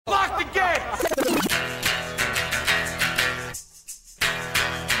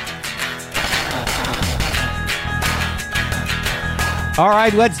All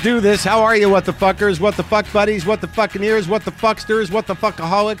right, let's do this. How are you, what the fuckers, what the fuck buddies, what the fucking ears, what the fucksters, what the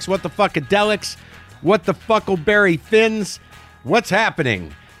fuckaholics, what the fuckadelics, what the fuckleberry fins? What's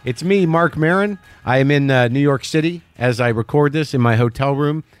happening? It's me, Marc Maron. I am in New York City as I record this in my hotel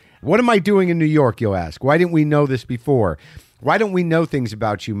room. What am I doing in New York, you'll ask? Why didn't we know this before? Why don't we know things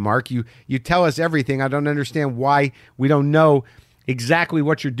about you, Marc? You tell us everything. I don't understand why we don't know exactly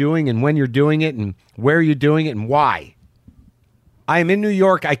what you're doing and when you're doing it and where you're doing it and why. I am in New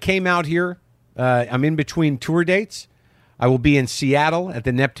York. I came out here. I'm in between tour dates. I will be in Seattle at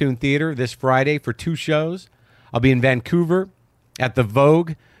the Neptune Theater this Friday for 2 shows. I'll be in Vancouver at the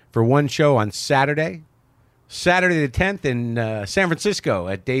Vogue for 1 show on Saturday. Saturday the 10th in San Francisco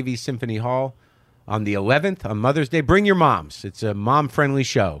at Davies Symphony Hall on the 11th on Mother's Day. Bring your moms. It's a mom-friendly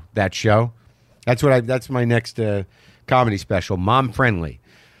show, that show. That's my next comedy special, mom-friendly.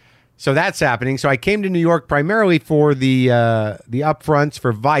 So that's happening. So I came to New York primarily for the upfronts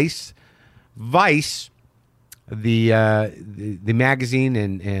for Vice. Vice, the magazine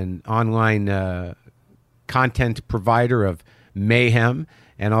and online content provider of mayhem,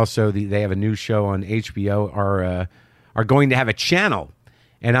 and also they have a new show on HBO, are going to have a channel.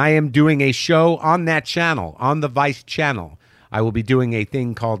 And I am doing a show on that channel, on the Vice channel. I will be doing a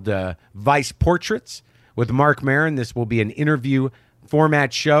thing called Vice Portraits with Marc Maron. This will be an interview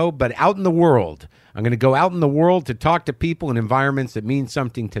format show, but out in the world. I'm going to go out in the world to talk to people in environments that mean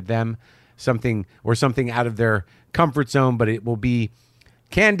something to them, something out of their comfort zone, but it will be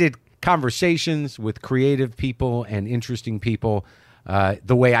candid conversations with creative people and interesting people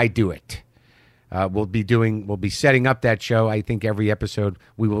the way I do it. We'll be setting up that show. I think every episode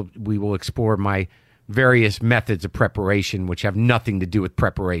we will explore my various methods of preparation, which have nothing to do with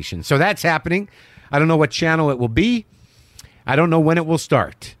preparation. So that's happening. I don't know what channel it will be. I don't know when it will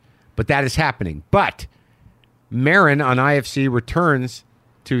start, but that is happening. But Maron on IFC returns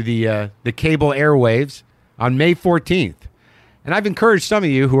to the cable airwaves on May 14th. And I've encouraged some of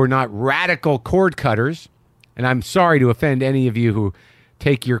you who are not radical cord cutters, and I'm sorry to offend any of you who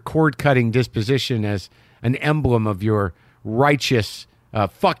take your cord-cutting disposition as an emblem of your righteous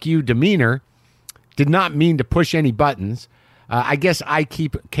fuck you demeanor, did not mean to push any buttons. I guess I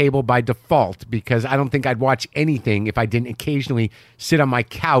keep cable by default because I don't think I'd watch anything if I didn't occasionally sit on my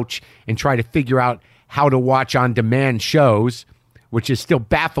couch and try to figure out how to watch on-demand shows, which is still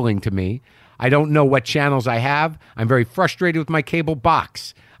baffling to me. I don't know what channels I have. I'm very frustrated with my cable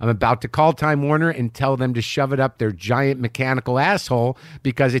box. I'm about to call Time Warner and tell them to shove it up their giant mechanical asshole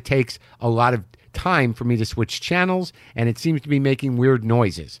because it takes a lot of time for me to switch channels, and it seems to be making weird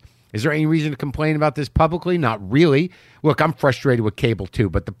noises. Is there any reason to complain about this publicly? Not really. Look, I'm frustrated with cable too,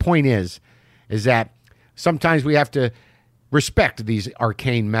 but the point is that sometimes we have to respect these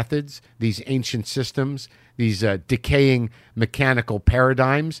arcane methods, these ancient systems, these decaying mechanical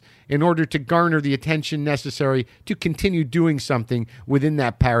paradigms in order to garner the attention necessary to continue doing something within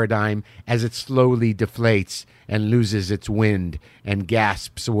that paradigm as it slowly deflates and loses its wind and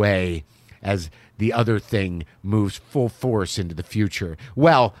gasps away as the other thing moves full force into the future.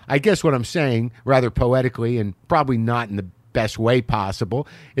 Well, I guess what I'm saying, rather poetically and probably not in the best way possible,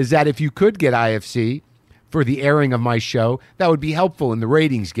 is that if you could get IFC for the airing of my show, that would be helpful in the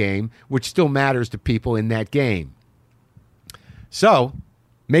ratings game, which still matters to people in that game. So,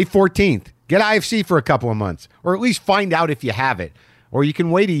 May 14th, get IFC for a couple of months, or at least find out if you have it. Or you can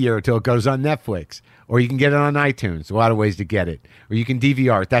wait a year until it goes on Netflix, or you can get it on iTunes. A lot of ways to get it. Or you can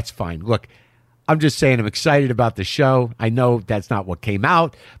DVR it. That's fine. Look, I'm just saying I'm excited about the show. I know that's not what came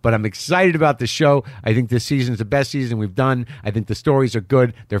out, but I'm excited about the show. I think this season's the best season we've done. I think the stories are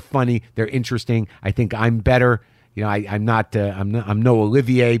good. They're funny. They're interesting. I think I'm better. You know, I'm no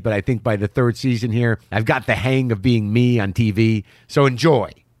Olivier, but I think by the 3rd season here, I've got the hang of being me on TV. So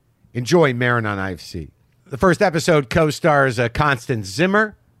enjoy Maron on IFC. The first episode co-stars Constance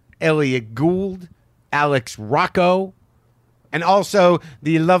Zimmer, Elliot Gould, Alex Rocco, and also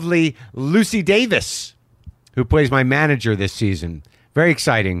the lovely Lucy Davis, who plays my manager this season. Very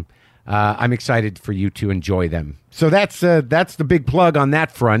exciting. I'm excited for you to enjoy them. So that's the big plug on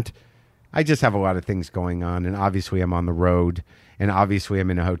that front. I just have a lot of things going on, and obviously I'm on the road, and obviously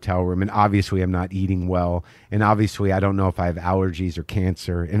I'm in a hotel room, and obviously I'm not eating well, and obviously I don't know if I have allergies or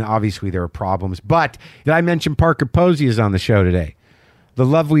cancer, and obviously there are problems. But did I mention Parker Posey is on the show today? The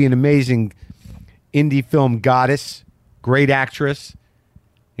lovely and amazing indie film goddess, great actress,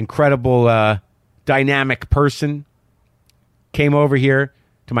 incredible dynamic person, came over here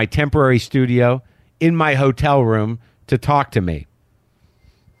to my temporary studio in my hotel room to talk to me.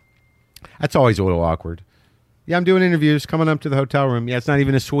 That's always a little awkward. Yeah, I'm doing interviews, coming up to the hotel room. Yeah, it's not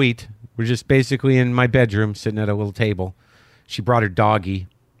even a suite. We're just basically in my bedroom, sitting at a little table. She brought her doggy,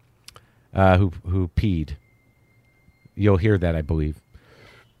 who peed. You'll hear that, I believe.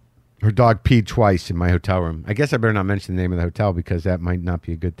 Her dog peed twice in my hotel room. I guess I better not mention the name of the hotel because that might not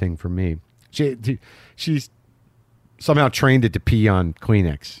be a good thing for me. She's somehow trained it to pee on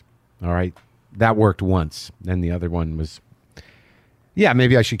Kleenex. All right. That worked once. And the other one was, yeah,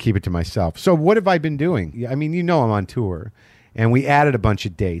 maybe I should keep it to myself. So what have I been doing? I mean, I'm on tour. And we added a bunch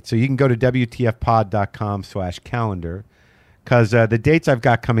of dates. So you can go to WTFpod.com/calendar because the dates I've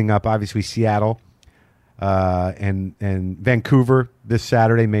got coming up, obviously Seattle, and Vancouver this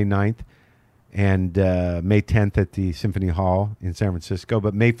Saturday, May 9th, and May 10th at the Symphony Hall in San Francisco.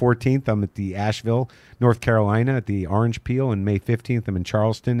 But May 14th, I'm at the Asheville, North Carolina at the Orange Peel, and May 15th, I'm in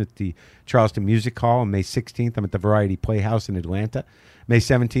Charleston at the Charleston Music Hall, and May 16th, I'm at the Variety Playhouse in Atlanta. May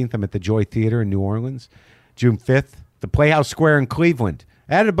 17th, I'm at the Joy Theater in New Orleans. June 5th, the Playhouse Square in Cleveland.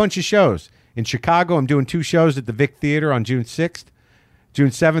 I added a bunch of shows. In Chicago, I'm doing 2 shows at the Vic Theater on June 6th.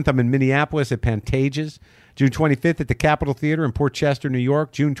 June 7th, I'm in Minneapolis at Pantages. June 25th at the Capitol Theater in Port Chester, New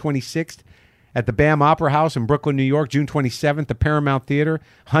York. June 26th at the BAM Opera House in Brooklyn, New York. June 27th, the Paramount Theater,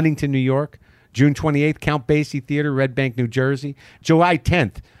 Huntington, New York. June 28th, Count Basie Theater, Red Bank, New Jersey. July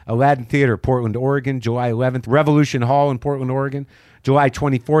 10th, Aladdin Theater, Portland, Oregon. July 11th, Revolution Hall in Portland, Oregon. July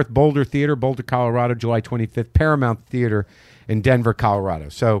 24th, Boulder Theater, Boulder, Colorado. July 25th, Paramount Theater in Denver, Colorado.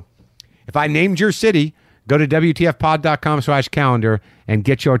 So if I named your city, go to WTFpod.com/calendar and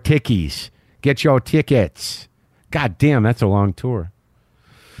get your tickies. Get your tickets. God damn, that's a long tour.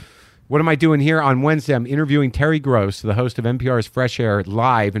 What am I doing here? On Wednesday, I'm interviewing Terry Gross, the host of NPR's Fresh Air,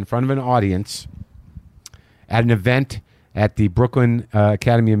 live in front of an audience at an event at the Brooklyn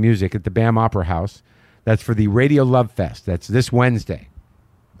Academy of Music at the BAM Opera House. That's for the Radio Love Fest. That's this Wednesday.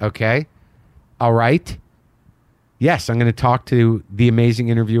 Okay? All right? Yes, I'm going to talk to the amazing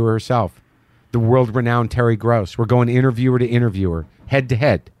interviewer herself, the world-renowned Terry Gross. We're going interviewer to interviewer, head to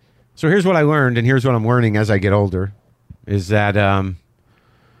head. So here's what I learned, and here's what I'm learning as I get older, is that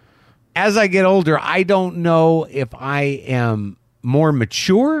as I get older, I don't know if I am more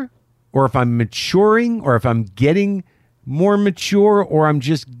mature or if I'm maturing or if I'm getting more mature or I'm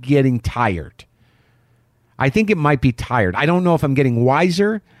just getting tired. I think it might be tired. I don't know if I'm getting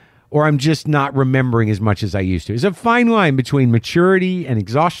wiser or I'm just not remembering as much as I used to. There's a fine line between maturity and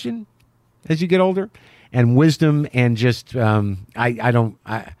exhaustion as you get older and wisdom and just I don't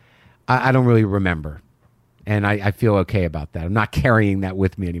really remember. And I feel okay about that. I'm not carrying that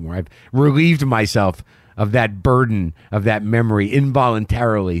with me anymore. I've relieved myself of that burden, of that memory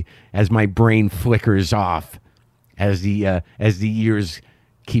involuntarily as my brain flickers off, as the years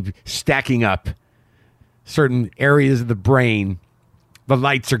keep stacking up. Certain areas of the brain, the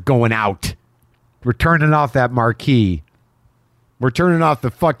lights are going out. We're turning off that marquee. We're turning off the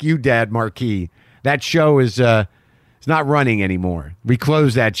 "fuck you, Dad" marquee. That show is not running anymore. We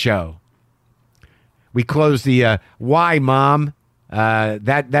closed that show. We closed the "Why, Mom?"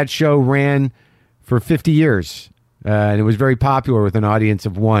 That show ran for 50 years, and it was very popular with an audience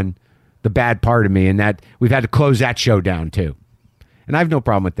of one. The bad part of me, and that we've had to close that show down too. And I have no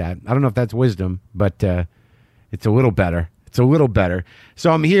problem with that. I don't know if that's wisdom, but it's a little better. It's a little better.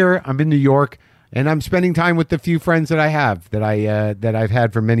 So I'm here. I'm in New York, and I'm spending time with the few friends that I have that I've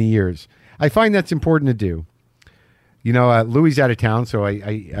had for many years. I find that's important to do. You know, Louis out of town, so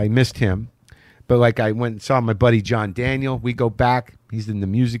I missed him. But like I went and saw my buddy John Daniel. We go back. He's in the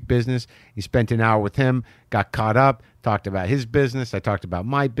music business. He spent an hour with him, got caught up, talked about his business. I talked about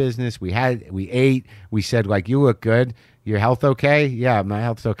my business. We ate. We said, like, you look good. Your health okay? Yeah, my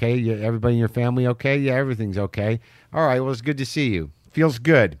health's okay. Everybody in your family okay? Yeah, everything's okay. All right, well, it's good to see you. Feels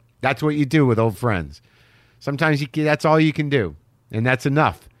good. That's what you do with old friends. Sometimes that's all you can do, and that's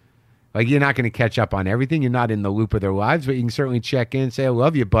enough. Like, you're not going to catch up on everything. You're not in the loop of their lives, but you can certainly check in and say, I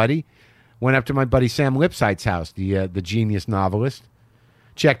love you, buddy. Went up to my buddy Sam Lipsyte's house, the genius novelist.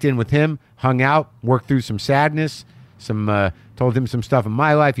 Checked in with him, hung out, worked through some sadness, told him some stuff in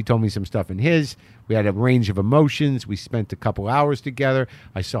my life. He told me some stuff in his. We had a range of emotions. We spent a couple hours together.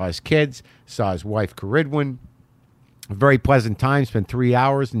 I saw his kids, saw his wife, Caridwin. A very pleasant time. Spent 3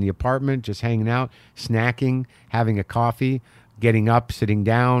 hours in the apartment, just hanging out, snacking, having a coffee, getting up, sitting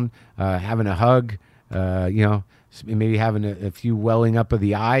down, having a hug, maybe having a few welling up of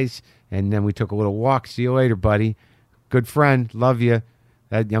the eyes. And then we took a little walk. See you later, buddy. Good friend. Love you.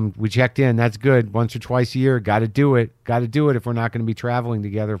 We checked in. That's good. Once or twice a year. Got to do it. Got to do it if we're not going to be traveling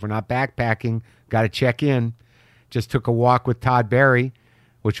together. If we're not backpacking, got to check in. Just took a walk with Todd Barry,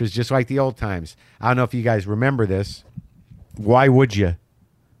 which was just like the old times. I don't know if you guys remember this. Why would you?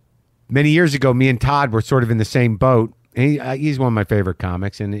 Many years ago, me and Todd were sort of in the same boat. He's one of my favorite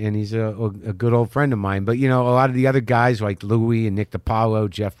comics, and he's a good old friend of mine. But, a lot of the other guys like Louis and Nick DiPaolo,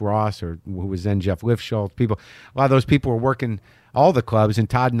 Jeff Ross, or who was then Jeff Lifschultz, a lot of those people were working all the clubs, and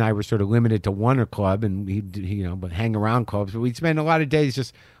Todd and I were sort of limited to one club, and but hang around clubs. But we'd spend a lot of days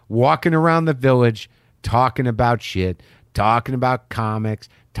just walking around the village, talking about shit, talking about comics,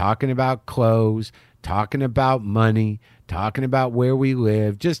 talking about clothes, talking about money, talking about where we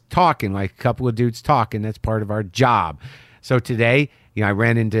live, just talking like a couple of dudes talking. That's part of our job. So today, I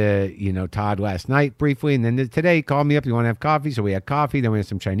ran into, Todd last night briefly, and then today he called me up. You want to have coffee? So we had coffee. Then we had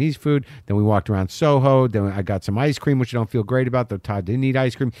some Chinese food. Then we walked around Soho. Then I got some ice cream, which I don't feel great about, though Todd didn't eat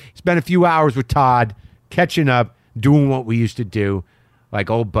ice cream. Spent a few hours with Todd, catching up, doing what we used to do, like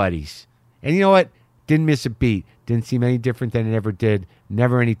old buddies. And you know what? Didn't miss a beat. Didn't seem any different than it ever did.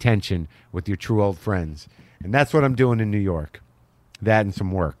 Never any tension with your true old friends. And that's what I'm doing in New York. That and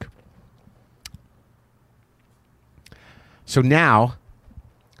some work. So now,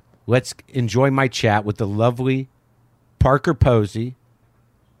 let's enjoy my chat with the lovely Parker Posey,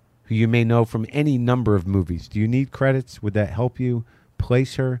 who you may know from any number of movies. Do you need credits? Would that help you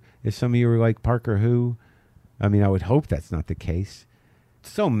place her? If some of you are like, Parker who? I mean, I would hope that's not the case.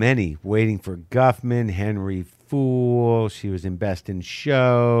 So many. Waiting for Guffman, Henry Fool. She was in Best in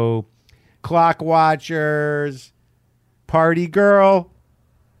Show. Clock Watchers. Party Girl.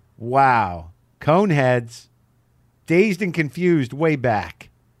 Wow. Coneheads. Dazed and Confused way back.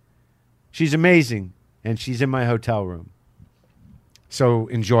 She's amazing, and she's in my hotel room. So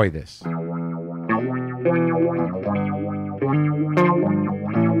enjoy this.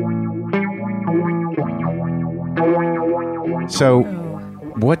 So,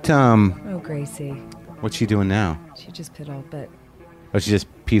 what, Oh, Gracie. What's she doing now? She just put all but... Oh, she just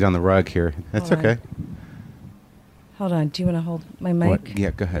peed on the rug here. That's Hold on. okay. Hold on. Do you want to hold my mic? What?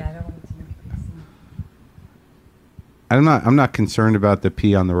 Yeah, go ahead. Yeah, I don't want it to make I'm not concerned about the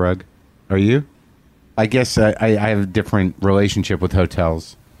pee on the rug. Are you? I guess I have a different relationship with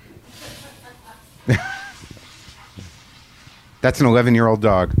hotels. That's an 11-year-old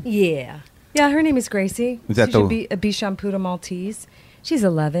dog. Yeah. Yeah, her name is Gracie. Is that she should be a Bichon Poodle Maltese. She's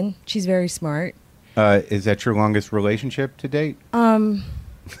 11. She's very smart. Is that your longest relationship to date?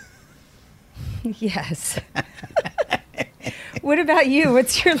 Yes. What about you?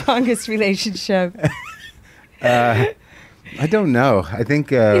 What's your longest relationship? I don't know. I think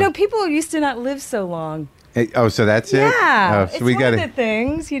people used to not live so long. So that's it. Yeah, so it's we one of the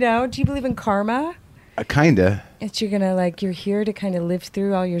things. Do you believe in karma? Kinda. It's you're here to kind of live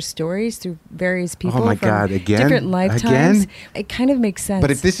through all your stories through various people. Oh my from God! Again, different lifetimes. Again? It kind of makes sense.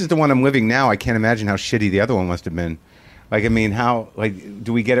 But if this is the one I'm living now, I can't imagine how shitty the other one must have been. Like, I mean, how? Like,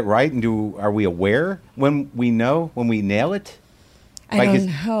 do we get it right? And are we aware when we nail it? I don't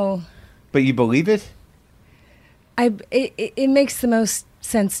know. But you believe it? It makes the most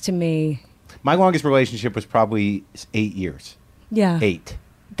sense to me. My longest relationship was probably 8 years. Yeah. 8.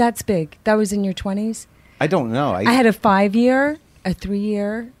 That's big. That was in your 20s? I don't know. I had a 5-year, a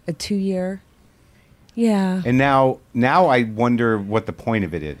 3-year, a 2-year. Yeah. And now I wonder what the point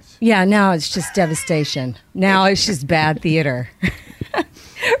of it is. Yeah, now it's just devastation. Now it's just bad theater.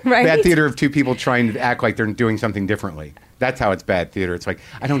 Right? Bad theater of two people trying to act like they're doing something differently. That's how it's bad theater. It's like,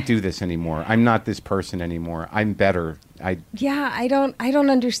 I don't do this anymore. I'm not this person anymore. I'm better. I don't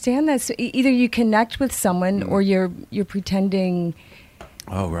understand that. So either you connect with someone or you're pretending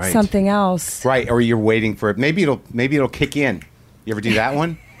something else. Right, or you're waiting for it. Maybe it'll kick in. You ever do that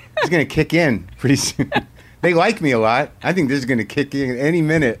one? It's going to kick in pretty soon. They like me a lot. I think this is going to kick in any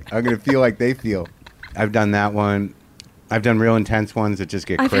minute. I'm going to feel like they feel. I've done that one. I've done real intense ones that just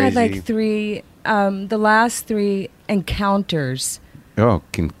get crazy. I've had like 3, the last 3 encounters. Oh,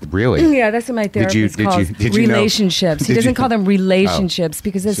 really? Yeah, that's what my therapist calls relationships. He doesn't call them relationships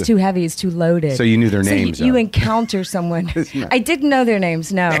because that's too heavy. It's too loaded. So you knew their names. You encounter someone. I didn't know their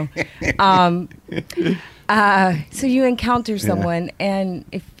names, no. So you encounter someone, and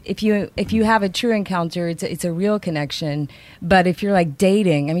if you have a true encounter, it's a real connection. But if you're like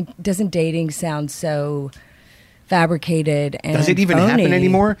dating, I mean, doesn't dating sound so fabricated and does it even phony? Happen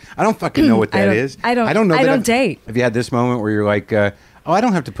anymore? I don't fucking know what that is. I don't know. I don't date. Have you had this moment where you're like, oh, I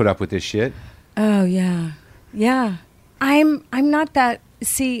don't have to put up with this shit? Oh yeah. I'm not that.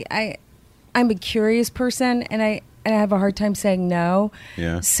 See, I'm a curious person, and I have a hard time saying no.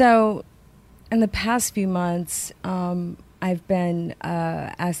 Yeah. So, in the past few months, I've been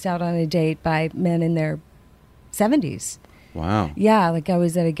asked out on a date by men in their 70s. Wow. Yeah, like I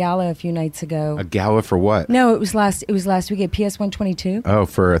was at a gala a few nights ago. A gala for what? No, it was last week at PS 122. Oh,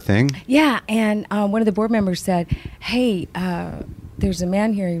 for a thing? Yeah, and one of the board members said, "Hey, there's a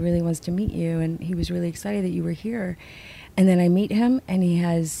man here. He really wants to meet you, and he was really excited that you were here. And then I meet him, and he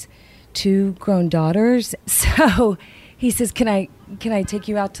has 2 grown daughters. So he says, can I take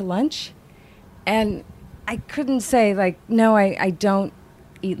you out to lunch? And I couldn't say, like, no, I don't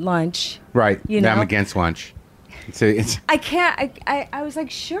eat lunch. Right. You know? I'm against lunch. It's I can't. I was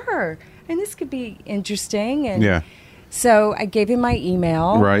like, sure. And this could be interesting. And yeah. so I gave him my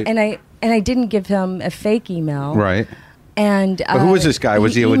email. Right. And I didn't give him a fake email. Right. And but who was this guy?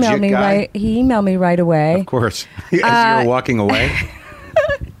 Was he a legit guy? He emailed me right away. Of course. As you were walking away?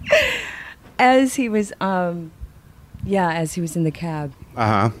 As he was, as he was in the cab.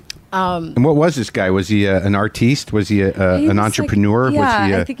 Uh-huh. And what was this guy? Was he an artiste? Was he an entrepreneur? Like, yeah, was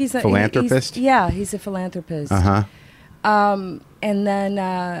he I think he's a philanthropist? He's a philanthropist. Uh-huh. And then,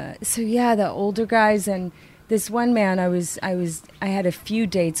 the older guys and this one man I had a few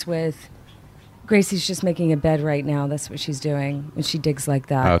dates with. Gracie's just making a bed right now. That's what she's doing when she digs like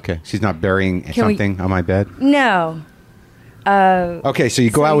that. Oh, okay. She's not burying something on my bed? No. Okay, so you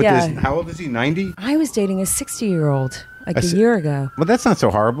go out with this. How old is he? 90? I was dating a 60-year-old a year ago. Well, that's not so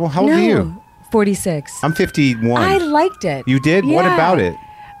horrible. How old are you? 46. I'm 51. I liked it. You did? Yeah. What about it?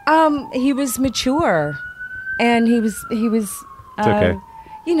 He was mature, and he was. It's okay.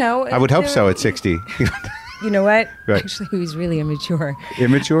 You know. I would hope so at 60. You know what? Right. Actually, he was really immature.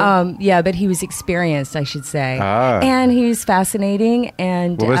 Immature? Yeah, but he was experienced, I should say. Ah. And he was fascinating.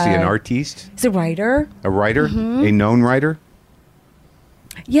 And what was he, an artiste? He's a writer. A writer? Mm-hmm. A known writer?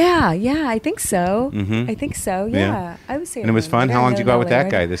 Yeah, I think so. Mm-hmm. I think so, yeah. I would say. And it was fun? How long did you go out with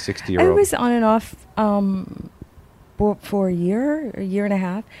that guy, the 60-year-old? I was on and off for a year and a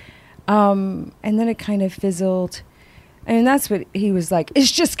half. And then it kind of fizzled. And that's what he was like,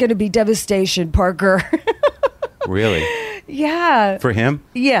 it's just going to be devastation, Parker. Really? Yeah. For him?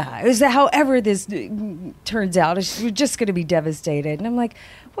 Yeah. It was however this turns out, we're just going to be devastated. And I'm like,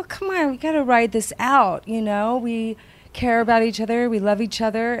 well, come on, we got to ride this out, you know? We care about each other, we love each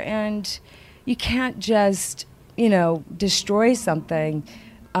other, and you can't just, destroy something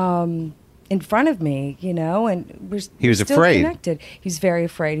in front of me, and he was still afraid. Connected. He's very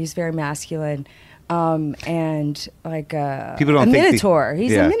afraid. He's very masculine. And like people don't a think minotaur.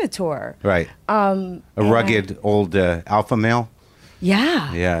 He's a minotaur. Right. A rugged old alpha male.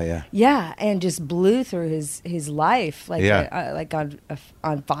 Yeah. Yeah. Yeah, and just blew through his life like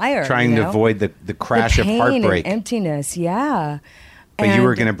on fire. Trying to avoid the crash the pain of heartbreak. And emptiness, yeah. But you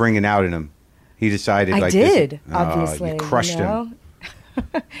were going to bring it out in him. He decided. I did, obviously. You crushed him.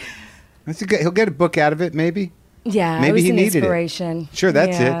 He'll get a book out of it, maybe. Yeah, maybe I was he an needed inspiration. It. Sure,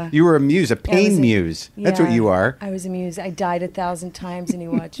 that's it. You were a muse, a pain muse. That's what you are. I was a muse. I died 1,000 times, and he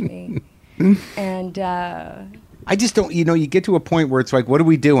watched me. And I just don't. You get to a point where it's like, what are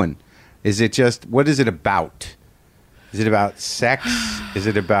we doing? Is it just? What is it about? Is it about sex? Is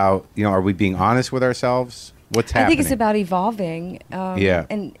it about are we being honest with ourselves? What's happening? I think it's about evolving. Yeah.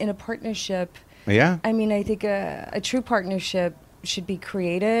 And in a partnership. Yeah. I mean, I think a true partnership should be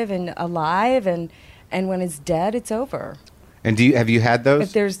creative and alive, and when it's dead, it's over. And have you had those?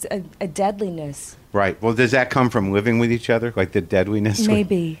 If there's a deadliness. Right. Well, does that come from living with each other, like the deadliness?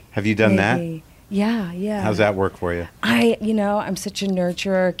 Maybe. Have you done that? Yeah. How's that work for you? I'm such a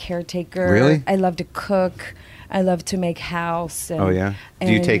nurturer, caretaker. Really? I love to cook. I love to make house. And, oh yeah.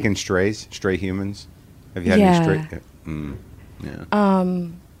 Do you take in stray humans? Have you had any stray? Yeah.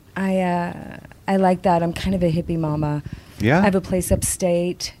 I like that. I'm kind of a hippie mama. Yeah. I have a place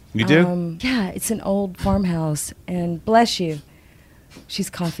upstate. You do? Yeah, it's an old farmhouse. And bless you. She's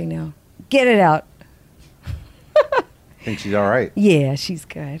coughing now. Get it out. I think she's all right. Yeah, she's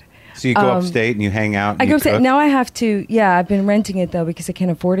good. So you go upstate and you hang out and I go upstate. Now I have to, I've been renting it though because I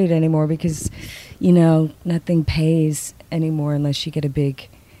can't afford it anymore because, nothing pays anymore unless you get a big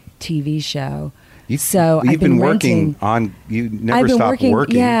TV show. You've I've been working on, you never stopped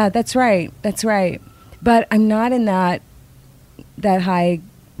working. Yeah, that's right. But I'm not in that high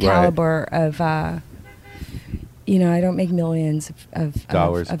caliber of, I don't make millions of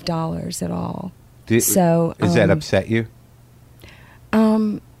dollars at all. Does that upset you?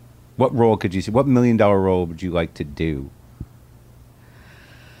 What role could you see? What $1 million role would you like to do?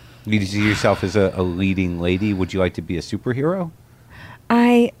 Do you see yourself as a leading lady? Would you like to be a superhero?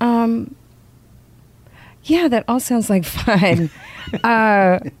 Yeah, that all sounds like fun.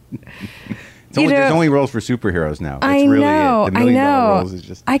 There's only roles for superheroes now. That's I really know. it. The $1 million roles is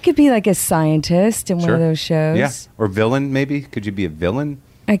just. I could be like a scientist in one of those shows. Yeah, or villain maybe. Could you be a villain?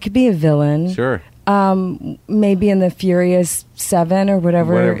 I could be a villain. Sure. Maybe in the Furious 7 or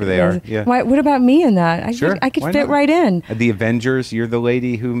whatever they are. Yeah. What about me in that? I could fit right in. The Avengers. You're the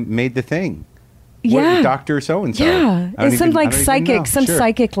lady who made the thing. Yeah. Doctor so-and-so. Yeah. It's some like psychic, some Sure.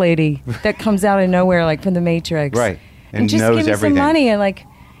 psychic lady that comes out of nowhere, like from the Matrix. Right. And just knows give me everything. some money and like,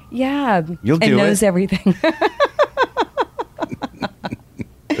 yeah. You'll and do knows it. everything.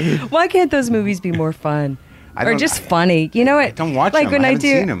 Why can't those movies be more fun? Or just funny? You know what? I don't watch like them. When I I haven't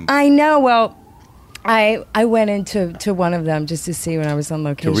do, seen them. I know. Well, I went into one of them just to see when I was on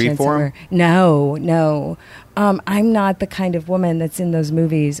location. To read for 'em? No. I'm not the kind of woman that's in those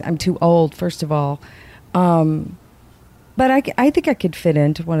movies. I'm too old, first of all. But I think I could fit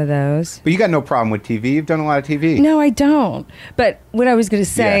into one of those. But you got no problem with TV. You've done a lot of TV. No, I don't. But what I was going to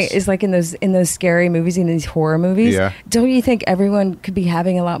say Yes. is like in those scary movies, in these horror movies, Yeah. don't you think everyone could be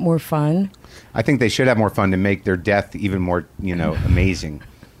having a lot more fun? I think they should have more fun to make their death even more, amazing.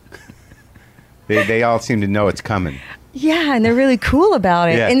 They all seem to know it's coming. Yeah, and they're really cool about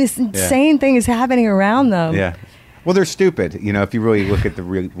it. Yeah, And this insane thing is happening around them. Yeah. Well, they're stupid. If you really look at the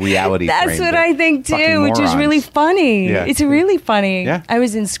reality That's frame, what they're I think too, fucking which is morons. really funny. Yeah. It's really funny. Yeah. I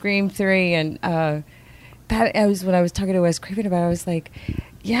was in Scream 3 and when I was talking to Wes Craven about it, I was like,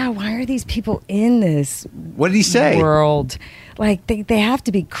 yeah, why are these people in this What did he say? world? Like they have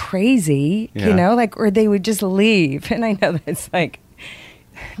to be crazy, Yeah. or they would just leave. And I know that's like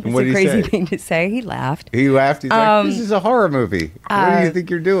it's what a did he crazy say? thing to say. He laughed. He laughed. He's like, "This is a horror movie. What do you think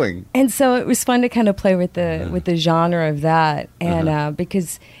you're doing?" And so it was fun to kind of play with the genre of that, and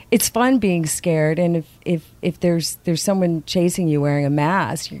because it's fun being scared, and if there's someone chasing you wearing a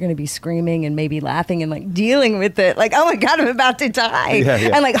mask, you're going to be screaming and maybe laughing and like dealing with it, like, oh my god, I'm about to die, Yeah.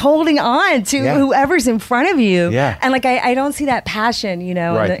 and like holding on to whoever's in front of you, and like I don't see that passion,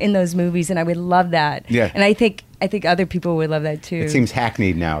 Right. in those movies, and I would love that, and I think other people would love that too. It seems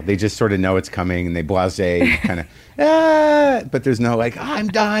hackneyed now. They just sort of know it's coming and they blasé kind of, but there's no like, I'm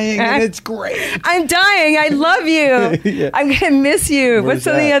dying and it's great. I'm dying. I love you. Yeah. I'm gonna miss you. Where's What's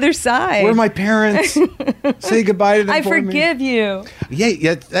on the that? other side? Where are my parents? Say goodbye to them I for me. forgive you.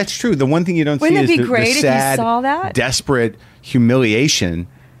 Yeah, that's true. The one thing you don't Wouldn't see it is be the great if you sad, saw that? desperate humiliation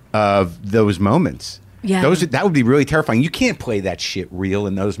of those moments. Yeah. That would be really terrifying. You can't play that shit real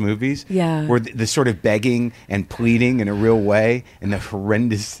in those movies. Yeah. Where the sort of begging and pleading in a real way and the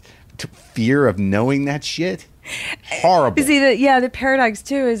horrendous fear of knowing that shit. Horrible. See, the paradox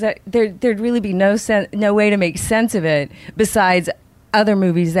too is that there'd really be no way to make sense of it besides other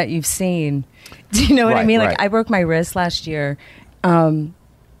movies that you've seen. Do you know what I Right, mean? right. Like I broke my wrist last year,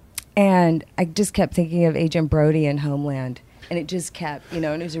 and I just kept thinking of Agent Brody in Homeland. And it just kept, and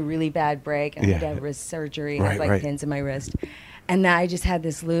it was a really bad break. And I had to have wrist surgery and I had like pins in my wrist. And now I just had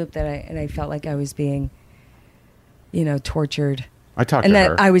this loop that I felt like I was being, tortured. I talked and to that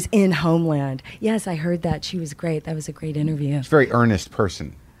her. I was in Homeland. Yes, I heard that. She was great. That was a great interview. She's a very earnest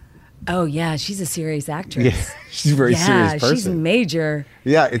person. Oh, yeah. She's a serious actress. Yeah, she's a very serious person. She's major.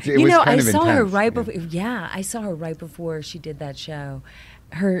 Yeah, it was kind of I saw her intense. right before. Yeah, I saw her right before she did that show.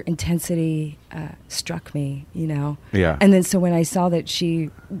 Her intensity struck me, Yeah. And then so when I saw that she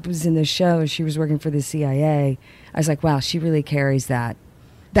was in the show, she was working for the CIA, I was like, wow, she really carries that.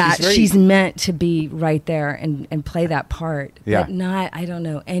 She's meant to be right there and play that part. Yeah. But I don't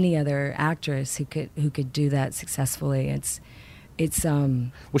know any other actress who could do that successfully. It's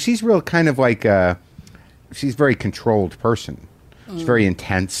Well, she's real kind of like she's a very controlled person. She's very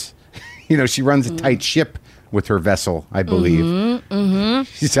intense. She runs a tight ship with her vessel, I believe.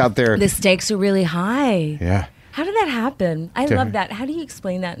 She's out there. The stakes are really high. Yeah. How did that happen? I To love her. that. How do you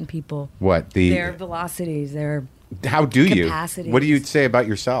explain that in people? What Their velocities, their How do you? capacities. What do you say about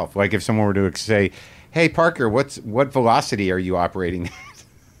yourself? Like if someone were to say, "Hey, Parker, what velocity are you operating at?"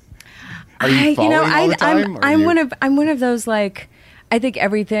 Are you falling all the time? I'm one of those like. I think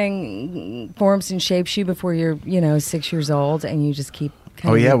everything forms and shapes you before you're 6 years old, and you just keep.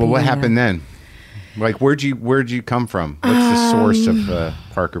 Oh yeah. Well, what happened then? Like where'd you come from? What's the source of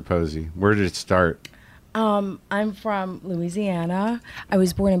Parker Posey? Where did it start? I'm from Louisiana. I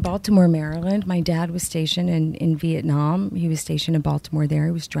was born in Baltimore, Maryland. My dad was stationed in Vietnam. He was stationed in Baltimore there.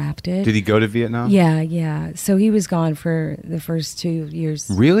 He was drafted. Did he go to Vietnam? Yeah. So he was gone for the first 2 years.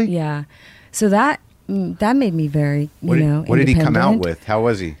 Really? Yeah. So that made me very, What did he come out independent. with? How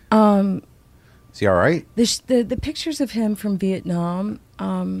was he? Is he all right? The pictures of him from Vietnam,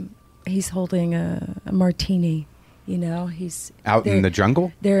 he's holding a martini. He's Out in the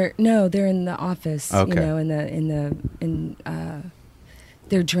jungle? They're in the office. Okay.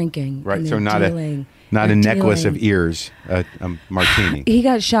 They're drinking. Right. and So they're not dealing. a They're necklace dealing. of ears, a martini. He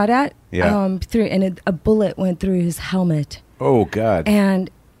got shot at. Yeah. A bullet went through his helmet. Oh God. And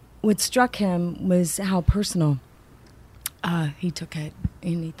what struck him was how personal he took it.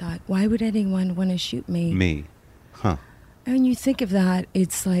 And he thought, why would anyone want to shoot me? Me. Huh. And when you think of that,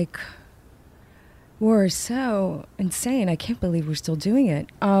 it's like, were so insane. I can't believe we're still doing it.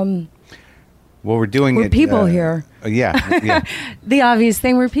 Well, we're doing we're it. People here. Yeah. The obvious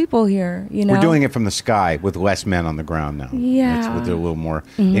thing, we're people here. You know, we're doing it from the sky with less men on the ground now. Yeah, it's a little more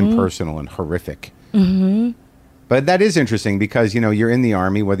impersonal and horrific. Mm-hmm. But that is interesting because you're in the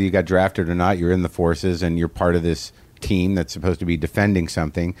Army, whether you got drafted or not. You're in the forces, and you're part of this team that's supposed to be defending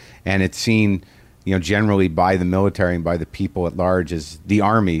something, and it's seen, generally by the military and by the people at large as the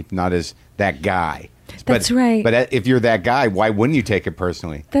Army, not as that guy. That's right. But if you're that guy, why wouldn't you take it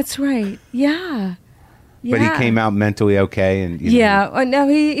personally? That's right. Yeah. But he came out mentally okay, and no,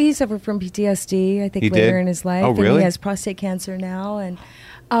 he suffered from PTSD. I think he later did? in his life. Oh, really? And he has prostate cancer now, and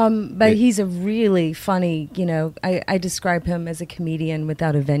but he's a really funny. I describe him as a comedian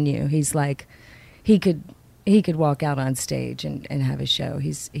without a venue. He's like, he could walk out on stage and have a show.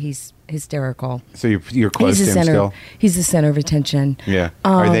 He's hysterical. So you're close to him still? He's the center of attention. Yeah.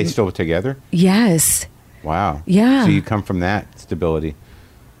 Are they still together? Yes. Wow. Yeah. So you come from that stability.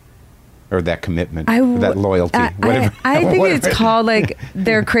 Or that commitment, or that loyalty, whatever. I think it's called like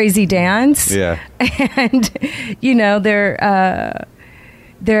their crazy dance. Yeah. And,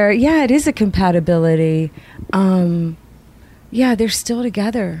 it is a compatibility. They're still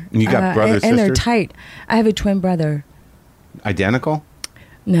together. And you got brothers, and sisters? they're tight. I have a twin brother. Identical?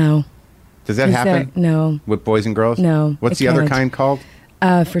 No. Does that happen? No. With boys and girls? No. What's the other kind called?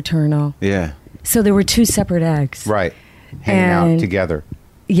 Fraternal. Yeah. So there were two separate eggs. Right. Hanging out together.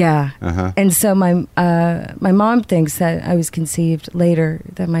 Yeah. Uh-huh. And so my mom thinks that I was conceived later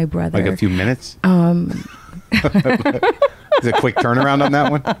than my brother. Like a few minutes? Is it a quick turnaround on that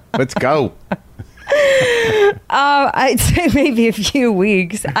one? Let's go. I'd say maybe a few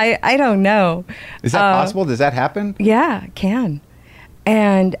weeks. I don't know. Is that possible? Does that happen? Yeah, it can.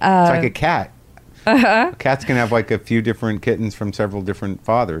 And it's like a cat. Uh-huh. Cats can have like a few different kittens from several different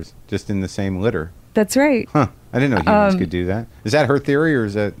fathers just in the same litter. That's right. Huh. I didn't know humans could do that. Is that her theory, or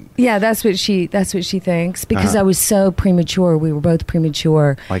is that? Yeah, that's what she thinks, because I was so premature. We were both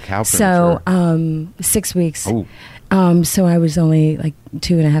premature. Like how premature? So 6 weeks. Oh. So I was only like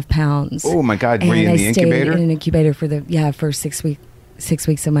 2.5 pounds. Oh my God! Were and you in the incubator? Stayed in an incubator for 6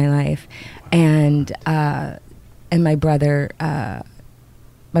 weeks of my life, and my brother.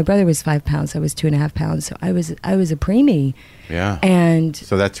 My brother was 5 pounds. I was 2.5 pounds. So I was a preemie. Yeah. And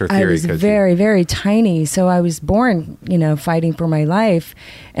so that's her theory. I was very, very tiny. So I was born, fighting for my life,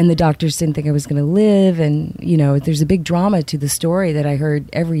 and the doctors didn't think I was going to live. And there's a big drama to the story that I heard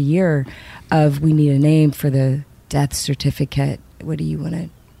every year of, we need a name for the death certificate. What do you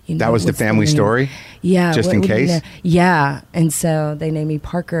want to? That was the family story? Yeah. Just in case? Yeah. And so they named me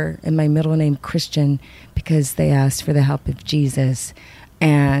Parker and my middle name Christian because they asked for the help of Jesus.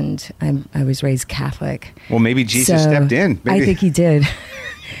 And I was raised Catholic. Well, maybe Jesus stepped in. Maybe. I think he did.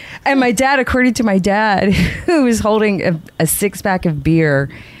 And my dad, according to my dad, who was holding a 6-pack of beer,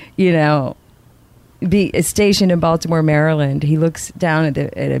 stationed in Baltimore, Maryland, he looks down at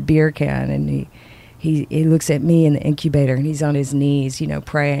a beer can, and he looks at me in the incubator, and he's on his knees,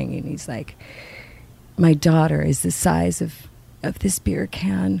 praying, and he's like, "My daughter is the size of this beer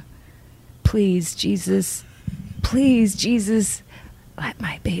can. Please, Jesus, let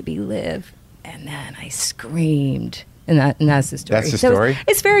my baby live." And then I screamed. And that's the story. That's the story?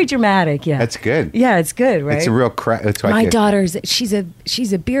 It's very dramatic, yeah. That's good. Yeah, it's good, right? It's a real my daughter's, she's a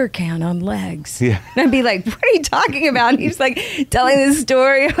beer can on legs. Yeah. And I'd be like, "What are you talking about?" And he's like telling this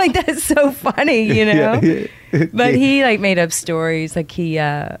story. I'm like, that's so funny, Yeah. But he made up stories. Like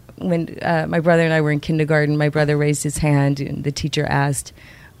when my brother and I were in kindergarten, my brother raised his hand and the teacher asked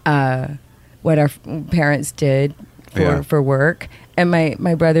what our parents did for work. And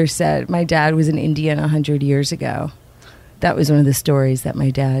my brother said, "My dad was an Indian 100 years ago." That was one of the stories that my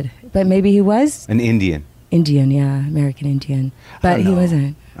dad, but maybe he was an Indian, yeah, American Indian, but he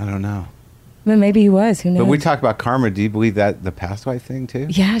wasn't. I don't know. But maybe he was, who knows? But we talk about karma. Do you believe that the past life thing too?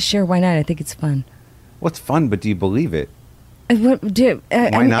 Yeah, sure, why not? I think it's fun. Well, it's fun, but do you believe it?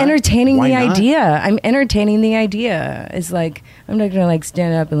 I'm entertaining the idea. I'm entertaining the idea. It's like, I'm not going to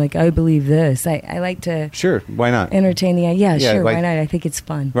stand up and I believe this. I like to... Sure, why not? Entertain the idea. Yeah, sure, why not? I think it's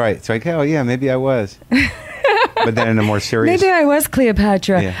fun. Right. It's like, oh yeah, maybe I was. But then in a more serious... Maybe I was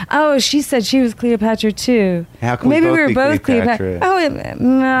Cleopatra. Yeah. Oh, she said she was Cleopatra too. How can maybe we were both Cleopatra. Oh,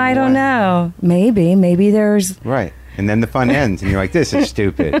 I don't know. Maybe there's... Right. And then the fun ends and you're like, this is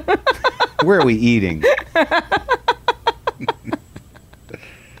stupid. Where are we eating?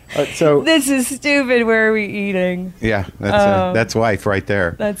 So this is stupid. Where are we eating? Yeah, that's life right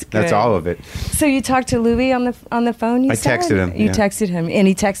there. That's good. That's all of it. So you talked to Louis on the phone? I texted him. You texted him, and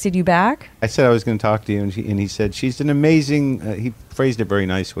he texted you back? I said I was going to talk to you, and he said she's an amazing. He phrased it very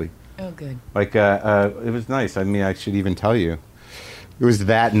nicely. Oh, good. Like, it was nice. I mean, I should even tell you. It was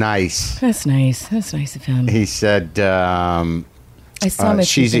that nice. That's nice. That's nice of him. He said, I saw him.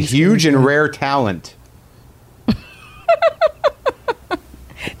 she's a huge and rare talent.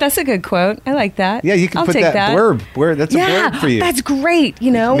 That's a good quote. I like that. Yeah, you can I'll put take that blurb. That's a blurb for you. That's great.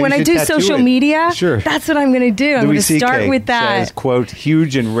 You know, Maybe when you I should do tattoo social it. media, Sure. that's what I'm going to do. I'm going to start with that. Says, quote,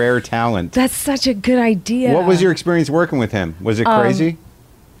 huge and rare talent. That's such a good idea. What was your experience working with him? Was it crazy?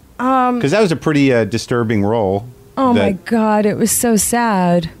 Because that was a pretty disturbing role. Oh, my God. It was so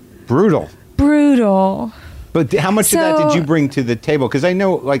sad. Brutal. But how much of that did you bring to the table? Because I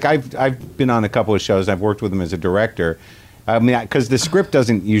know, like, I've been on a couple of shows. I've worked with him as a director. I mean, because the script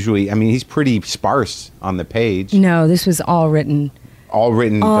doesn't usually. I mean, he's pretty sparse on the page. No, this was all written. All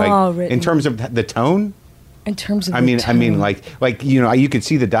written. All written. In terms of the tone. In terms of, I mean, like you know, you could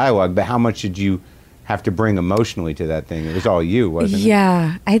see the dialogue, but how much did you have to bring emotionally to that thing? It was all you, wasn't it?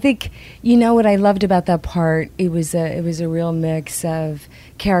 Yeah, I think you know what I loved about that part. It was a real mix of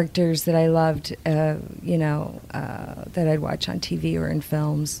characters that I loved. That I'd watch on TV or in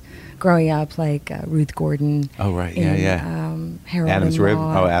films growing up, like Ruth Gordon. Oh right, in, Harold Adam's and Rib.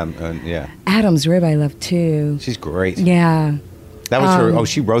 Maude. Oh, Adam, yeah. Adam's Rib, I love too. She's great. Yeah. That was her. Oh,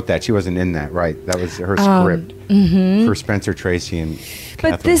 she wrote that. She wasn't in that, right? That was her script for Spencer Tracy and.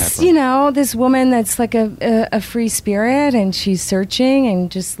 But Katharine this, Hepburn. this woman that's like a free spirit, and she's searching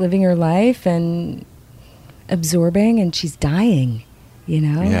and just living her life and absorbing, and she's dying.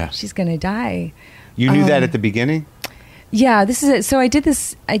 Yeah. She's gonna die. You knew that at the beginning. Yeah, this is it. So I did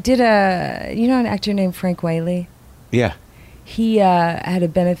this. I did an actor named Frank Whaley. Yeah. He had a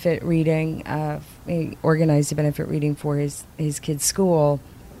benefit reading. He organized a benefit reading for his kid's school,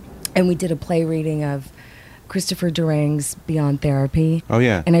 and we did a play reading of Christopher Durang's Beyond Therapy. Oh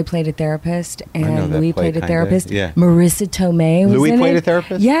yeah. And I played a therapist, and Louis played a therapist. Yeah. Marissa Tomei was Louis in played it. a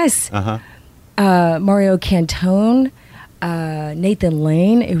therapist. Yes. Mario Cantone, Nathan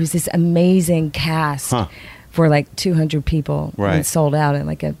Lane. It was this amazing cast for like 200 people. Right. And it sold out in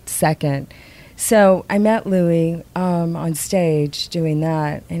like a second. So I met Louis on stage doing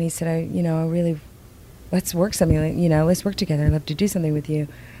that, and he said, I really, let's work something. Let's work together. I'd love to do something with you.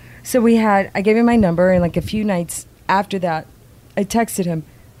 So I gave him my number, and like a few nights after that, I texted him.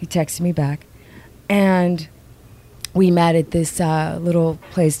 He texted me back, and we met at this little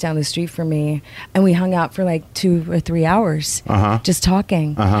place down the street from me, and we hung out for like 2 or 3 hours, just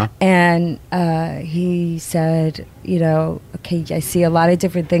talking. And he said, okay, I see a lot of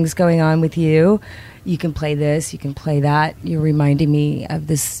different things going on with you. You can play this, you can play that. You're reminding me of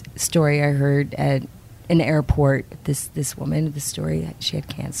this story I heard at an airport. This woman, this story, she had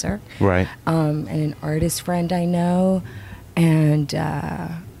cancer. Right. And an artist friend I know, and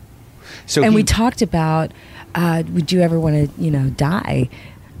we talked about, would you ever want to, die?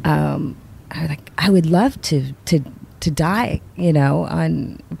 I was like, I would love to die,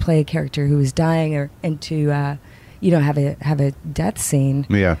 play a character who was dying, and to, have a death scene.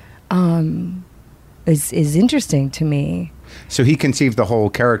 Yeah. Is interesting to me. So he conceived the whole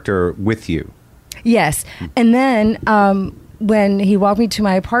character with you. Yes. And then when he walked me to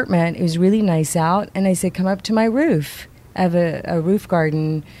my apartment, it was really nice out, and I said, come up to my roof. I have a roof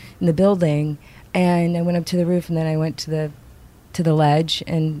garden in the building, and I went up to the roof, and then I went to the ledge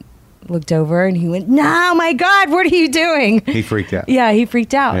and looked over, and he went, no, my God, what are you doing? He freaked out. Yeah, he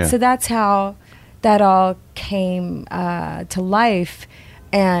freaked out. Yeah. So that's how that all came to life.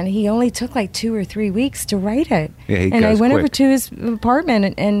 And he only took like 2 or 3 weeks to write it. Yeah, and I went over to his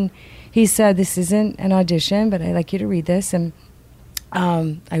apartment, and he said, this isn't an audition, but I'd like you to read this. And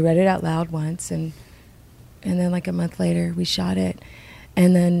I read it out loud once, and then like a month later, we shot it.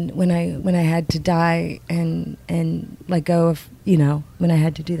 And then when I had to die and let go of, when I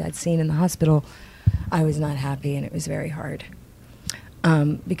had to do that scene in the hospital, I was not happy, and it was very hard.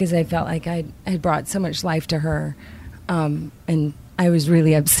 Because I felt like I had brought so much life to her, and I was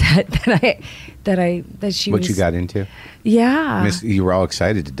really upset that she was. What you got into? Yeah. You were all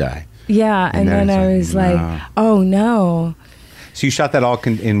excited to die. Yeah, and then I was like, oh no. So you shot that all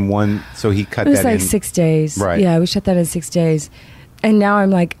in one. So he cut that. It was in. like 6 days. Right. Yeah, we shot that in 6 days, and now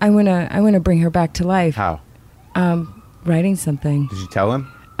I'm like, I wanna bring her back to life. How? Writing something. Did you tell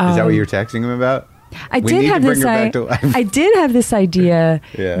him? Is that what you're texting him about? I did have this idea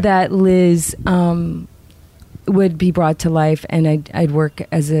that Liz would be brought to life, and I'd work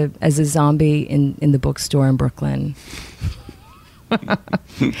as a zombie in the bookstore in Brooklyn.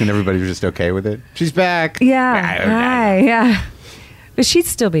 And everybody was just okay with it. She's back. Yeah. Hi. Yeah. But she'd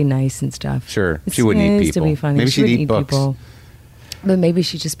still be nice and stuff. Sure. She wouldn't eat people. To be funny. Maybe she'd eat books. People. But maybe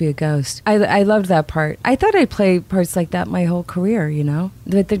she'd just be a ghost. I loved that part. I thought I'd play parts like that my whole career, you know?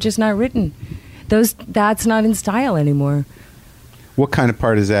 But they're just not written. That's not in style anymore. What kind of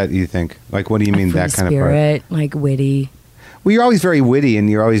part is that, you think? Like, what do you mean, that kind of part? Spirit, like witty. Well, you're always very witty, and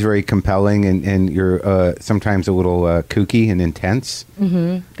you're always very compelling, and you're sometimes a little kooky and intense.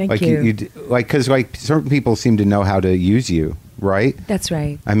 Mm-hmm. Thank like you. Because certain people seem to know how to use you, right? That's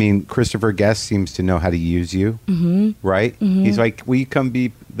right. I mean, Christopher Guest seems to know how to use you, right? Mm-hmm. He's like, will you come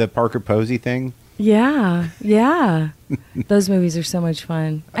be the Parker Posey thing? Yeah. Those movies are so much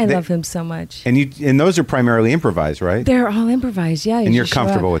fun. I love him so much. And those are primarily improvised, right? They're all improvised, yeah. And you're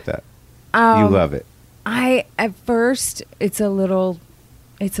comfortable with that. You love it. At first it's a little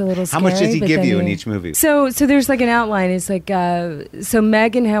scary. How much does he give you in each movie? So there's like an outline. It's like so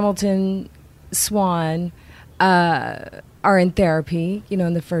Meg and Hamilton Swan are in therapy. You know,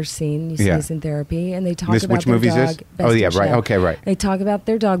 in the first scene, you see us in therapy, and they talk about which their movie is dog. this? Best Oh yeah, in right. Show. Okay, right. They talk about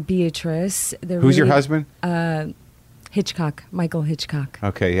their dog Beatrice. Who's your husband? Hitchcock, Michael Hitchcock.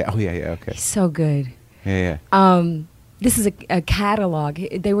 Okay. Yeah. Oh yeah. Okay. He's so good. Yeah. This is a catalog.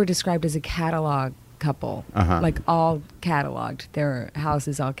 They were described as a catalog couple, like all cataloged. Their house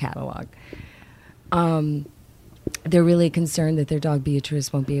is all cataloged. They're really concerned that their dog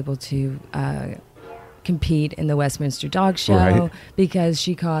Beatrice won't be able to compete in the Westminster Dog Show because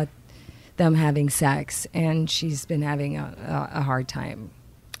she caught them having sex, and she's been having a hard time.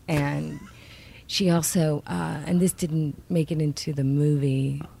 And she also, and this didn't make it into the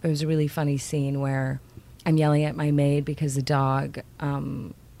movie, there was a really funny scene where I'm yelling at my maid because the dog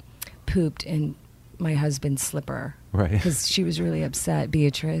pooped in my husband's slipper. Right. Because she was really upset,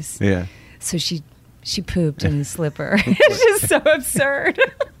 Beatrice. Yeah. So she pooped in his slipper. It's just so absurd.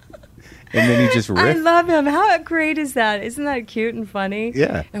 And then you just riff. I love him. How great is that? Isn't that cute and funny?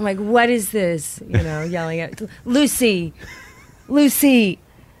 Yeah. I'm like, what is this? You know, yelling at Lucy,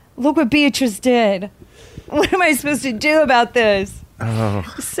 look what Beatrice did. What am I supposed to do about this? Oh.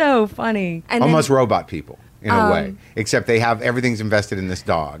 So funny. And almost then, robot people in a way, except they have everything's invested in this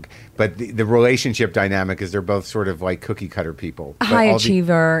dog. But the relationship dynamic is they're both sort of like cookie cutter people. But high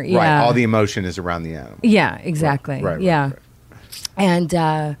achiever. Yeah. Right. All the emotion is around the animal. Yeah, exactly. Right. Yeah. And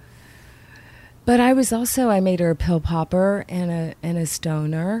but I made her a pill popper and a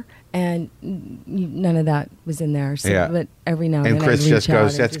stoner, and none of that was in there. So, yeah. But every now and then, Chris just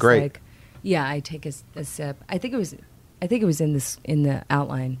goes, "That's great." Like, yeah, I take a sip. I think it was in the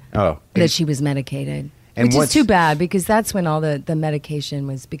outline. Oh, that she was medicated, and which is too bad because that's when all the medication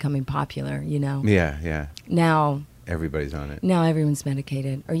was becoming popular. You know. Yeah, yeah. Now everybody's on it. Now everyone's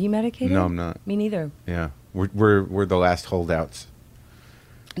medicated. Are you medicated? No, I'm not. Me neither. Yeah, we're the last holdouts.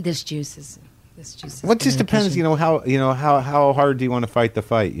 This juice is. Well, it just depends, how hard do you want to fight the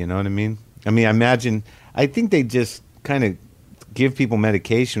fight? You know what I mean? I think they just kind of give people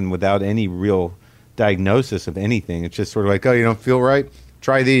medication without any real diagnosis of anything. It's just sort of like, oh, you don't feel right?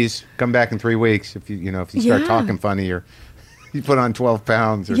 Try these. Come back in 3 weeks. If you start talking funny or you put on 12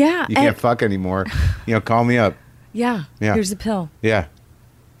 pounds or you can't fuck anymore, call me up. Yeah. Here's a pill. Yeah.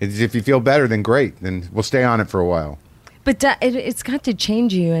 If you feel better, then great. Then we'll stay on it for a while. But it's got to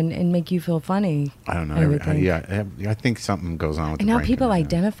change you and make you feel funny. I don't know. I think something goes on with and the now brain people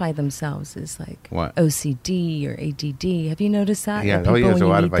chemistry. identify themselves as like what? OCD or ADD. Have you noticed that? Yeah. That There's a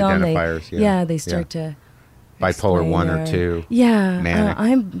lot of them, identifiers. they start to bipolar 1 or 2. Yeah. Manic.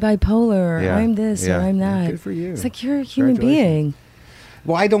 I'm bipolar. Yeah. I'm this or I'm that. Good for you. It's like you're a human being.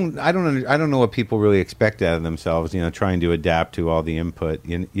 Well, I don't know what people really expect out of themselves. Trying to adapt to all the input.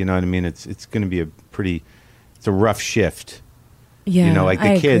 You know what I mean? It's going to be it's a rough shift. Yeah, like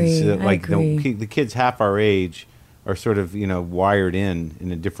the kids, agree. the kids half our age are sort of wired in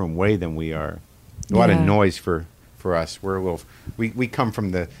a different way than we are. A lot of noise for us. We're a little. We come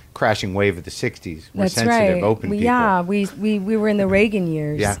from the crashing wave of the '60s. We're That's sensitive, right. open people. Yeah, we were in the Reagan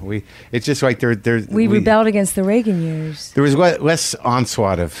years. Yeah, it's just like we rebelled against the Reagan years. There was less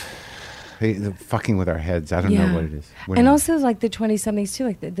onslaught of fucking with our heads. I don't know what it is. And also like the 20-somethings too,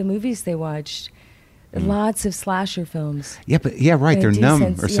 like the movies they watched. Lots of slasher films. Yeah, but right, they're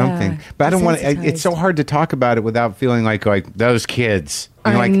numb or something. But I don't want. It's so hard to talk about it without feeling like those kids.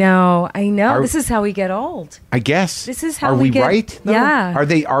 I know. This is how we get old. I guess this is how are we get, right? Though? Yeah. Are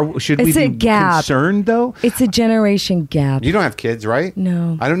they? Should it's we a be gap. concerned though? It's a generation gap. You don't have kids, right?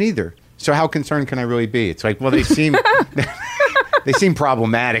 No, I don't either. So how concerned can I really be? It's like, well, they seem they seem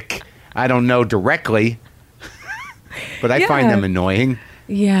problematic. I don't know directly, but I find them annoying.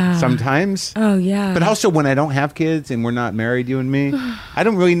 Yeah. Sometimes. Oh, yeah. But also when I don't have kids and we're not married, you and me, I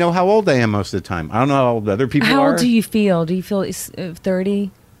don't really know how old I am most of the time. I don't know how old other people are. How old do you feel? Do you feel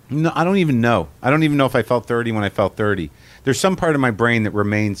 30? No, I don't even know. I don't even know if I felt 30 when I felt 30. There's some part of my brain that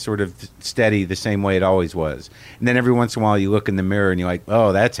remains sort of steady the same way it always was. And then every once in a while you look in the mirror and you're like,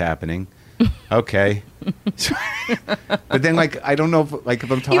 oh, that's happening. Okay. But then, like, I don't know if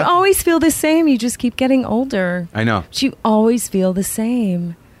I'm talking. You always feel the same. You just keep getting older. I know. But you always feel the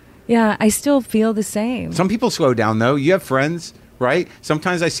same. Yeah, I still feel the same. Some people slow down, though. You have friends, right?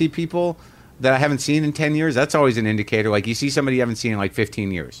 Sometimes I see people that I haven't seen in 10 years. That's always an indicator. Like, you see somebody you haven't seen in like 15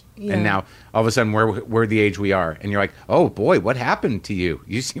 years. Yeah. And now all of a sudden we're the age we are. And you're like, oh boy, what happened to you?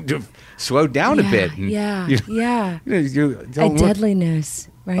 You seem to have slowed down a bit. And a deadliness,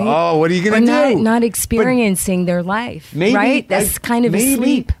 right? Oh, what are you going to do? Not experiencing their life, maybe, right? That's kind of a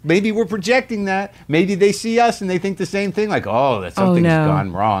sleep. Maybe we're projecting that. Maybe they see us and they think the same thing. Like, oh, something's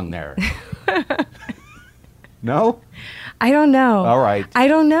gone wrong there. No? I don't know. All right. I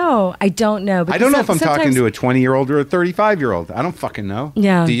don't know. I don't know. I don't know if I'm talking to a 20-year-old or a 35-year-old. I don't fucking know.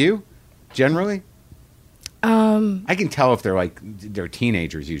 Yeah. Do you? Generally? I can tell if they're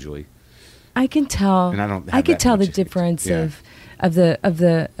teenagers usually. I can tell. And I don't. I can tell the difference of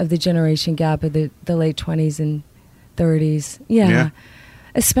the generation gap of the late 20s and 30s. Yeah.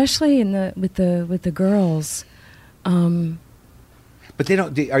 Especially with the girls. But they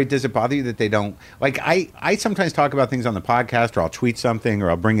don't. Does it bother you that they don't? Like, I sometimes talk about things on the podcast, or I'll tweet something, or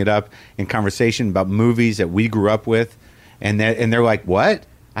I'll bring it up in conversation about movies that we grew up with, and they're like, "What?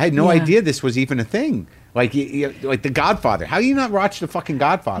 I had no idea this was even a thing." Like, like The Godfather. How do you not watch the fucking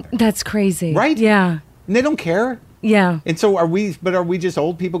Godfather? That's crazy, right? Yeah, and they don't care. Yeah. And so are we? But are we just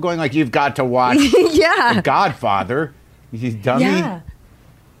old people going like, "You've got to watch The Godfather"? You dummy. Yeah.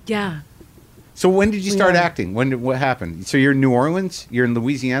 Yeah. So when did you start acting? What happened? So you're in New Orleans? You're in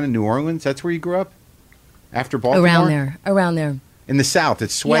Louisiana, New Orleans? That's where you grew up? After Baltimore? Around there. In the South.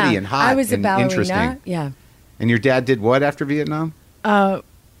 It's sweaty and hot. I was a ballerina. Interesting. Yeah. And your dad did what after Vietnam? Car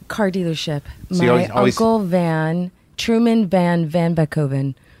dealership. So my uncle Truman Van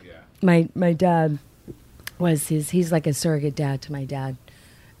Beckhoven. Yeah. My dad he's like a surrogate dad to my dad.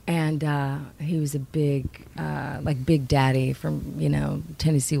 And he was a big daddy from,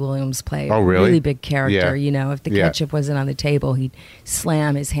 Tennessee Williams play. Oh, really? Really big character, Yeah. If the ketchup wasn't on the table, he'd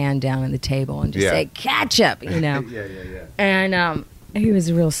slam his hand down on the table and just say, ketchup, Yeah. And he was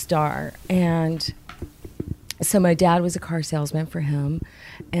a real star. And so my dad was a car salesman for him.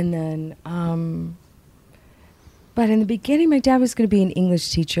 And then, but in the beginning, my dad was going to be an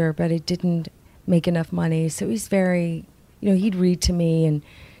English teacher, but it didn't make enough money. So he's very, he'd read to me and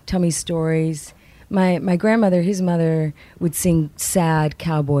tell me stories. My grandmother, his mother, would sing sad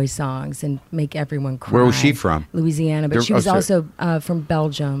cowboy songs and make everyone cry. Where was she from? Louisiana, but she was also from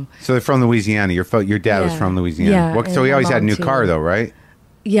Belgium. So they're from Louisiana. Your dad was from Louisiana. Yeah. So he always had a new car, though, right?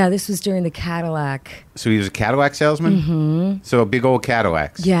 Yeah, this was during the Cadillac. So he was a Cadillac salesman? Mm-hmm. So big old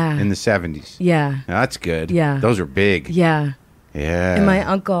Cadillacs. Yeah. In the 70s. Yeah. Now, that's good. Yeah. Those are big. Yeah. Yeah. And my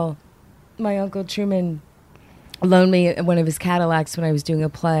uncle Truman loaned me one of his Cadillacs when I was doing a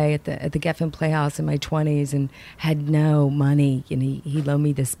play at the Geffen Playhouse in my 20s and had no money. And he loaned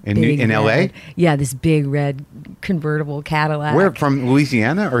me this in L.A.? Yeah, this big red convertible Cadillac. Where, from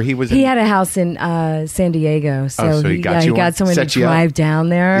Louisiana? Or he had a house in San Diego. So, he got someone to drive down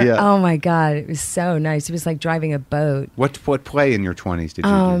there. Yeah. Oh, my God. It was so nice. It was like driving a boat. What play in your 20s did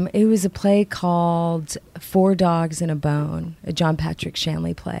you do? It was a play called Four Dogs and a Bone, a John Patrick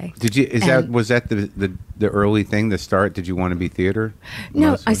Shanley play. Was that the early thing, the start? Did you want to be theater?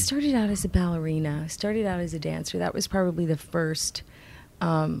 No, I started out as a ballerina. I started out as a dancer. That was probably the first.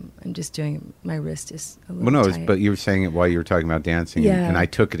 I'm just doing, my wrist is a little tight. But you were saying it while you were talking about dancing, and I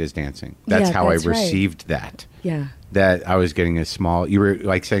took it as dancing. That's how I received that. Yeah. That I was getting a small, you were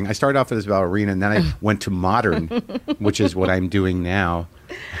like saying, I started off as a ballerina, and then I went to modern, which is what I'm doing now.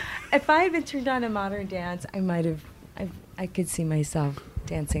 If I had been turned on to modern dance, I might have, I could see myself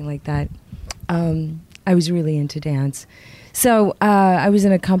dancing like that. I was really into dance. So I was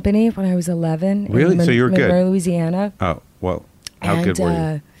in a company when I was 11. Really? So you were good? Monroe, Louisiana. Oh, well, how good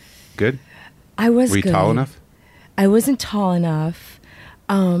were you? Good? I was good. Were you tall enough? I wasn't tall enough,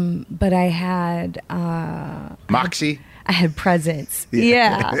 but I had... Moxie? I had presence.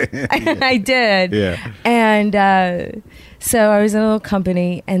 Yeah. I did. Yeah. And so I was in a little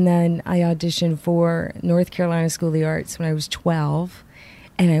company, and then I auditioned for North Carolina School of the Arts when I was 12.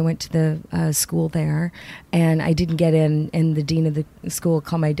 And I went to the school there, and I didn't get in. And the dean of the school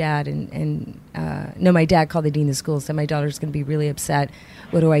called my dad, my dad called the dean of the school, said, my daughter's going to be really upset.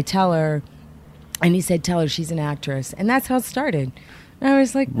 What do I tell her? And he said, tell her she's an actress. And that's how it started. And I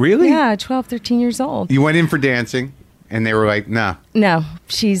was like, really? Yeah, 12, 13 years old. You went in for dancing, And they were like, nah. No,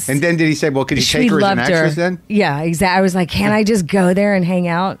 she's... And then did he say, well, could you take her as an actress then? Yeah, exactly. I was like, can I just go there and hang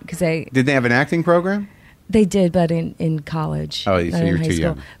out? Because Did they have an acting program? They did, but in college. Oh, so you're too school.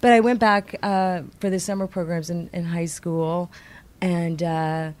 young. But I went back for the summer programs in high school, and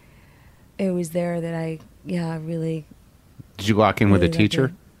it was there that I, really... Did you lock in with a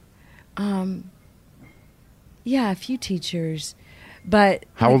teacher? Yeah, a few teachers. But...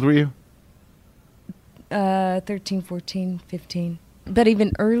 How old were you? 13, 14, 15. But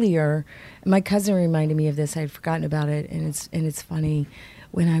even earlier, my cousin reminded me of this. I'd forgotten about it, and it's funny.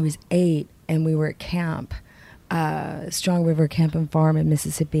 When I was 8 and we were at camp, Strong River Camp and Farm in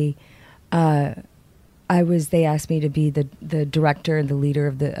Mississippi, they asked me to be the director and the leader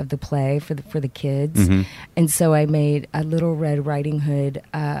of the play for the kids. Mm-hmm. And so I made a Little Red Riding Hood,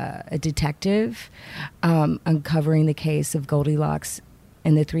 a detective, uncovering the case of Goldilocks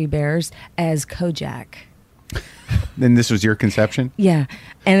and the Three Bears as Kojak. Then this was your conception? Yeah.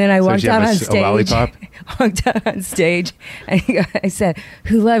 And then I walked out on stage. A lollipop? Walked out on stage and I said,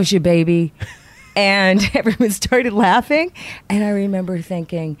 "Who loves you, baby?" And everyone started laughing. And I remember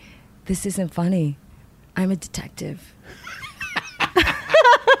thinking, this isn't funny. I'm a detective.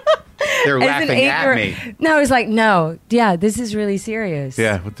 They're laughing at me. No, I was like, no, yeah, this is really serious.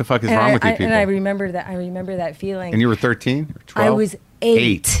 Yeah, what the fuck is wrong with you people? And I remember that feeling. And you were 13 or 12? I was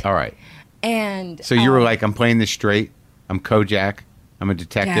 8. All right. And so you were like, I'm playing this straight. I'm Kojak. I'm a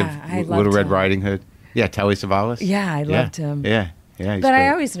detective. Yeah, I Little Red him. Riding Hood. Yeah, Telly Savalas. Yeah, I loved him. Yeah. Yeah, but I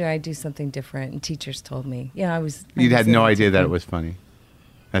always knew I'd do something different, and teachers told me. Yeah, You had no idea that it was funny.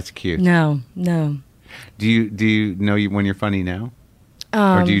 That's cute. No. Do you know when you're funny now?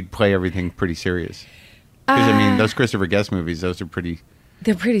 Or do you play everything pretty serious? Because, I mean, those Christopher Guest movies, those are pretty...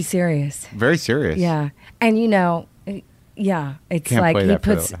 They're pretty serious. Very serious. Yeah. And, it's Can't like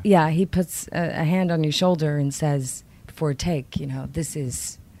he puts a hand on your shoulder and says, before a take, this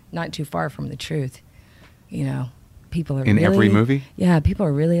is not too far from the truth. People are in really, every movie? Yeah, people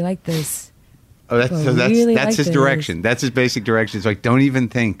are really like this. Oh, that's his direction. That's his basic direction. It's like, don't even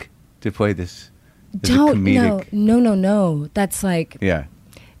think to play this. No. That's like,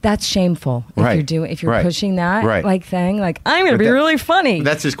 that's shameful if you're pushing that thing. Like, I'm gonna be really funny.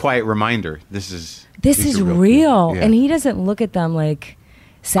 That's his quiet reminder. This is real, yeah. and he doesn't look at them like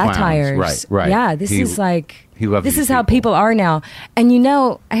satires. Clowns. Right. Yeah, this is like this is how people are now. And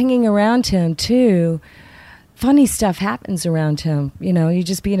hanging around him too, funny stuff happens around him. You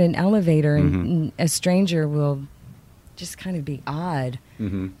just be in an elevator, and a stranger will just kind of be odd.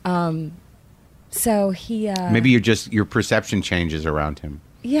 Mm-hmm. So he... maybe your perception changes around him.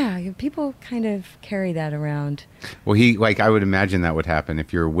 Yeah, people kind of carry that around. Well, I would imagine that would happen.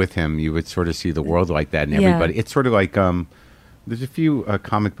 If you're with him, you would sort of see the world like that, and everybody... It's sort of like... there's a few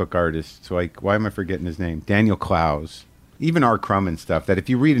comic book artists, like, why am I forgetting his name? Daniel Clowes. Even R. Crumb and stuff, that if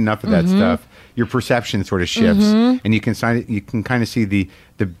you read enough of that stuff, your perception sort of shifts, and you can kind of see the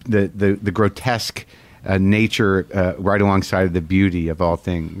grotesque nature right alongside of the beauty of all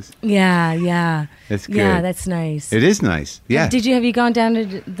things. Yeah. That's good. Yeah, that's nice. It is nice. Yeah. Have you gone down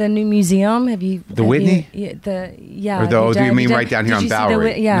to the new museum? The Whitney? Do you mean right down here on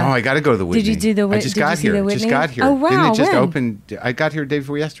Bowery? No, I got to go to the Whitney. Did you do the Whitney? I just got here. Just got here. Oh wow! Didn't it just open? I got here the day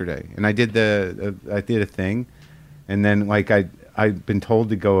before yesterday, and I did I did a thing, and then I've been told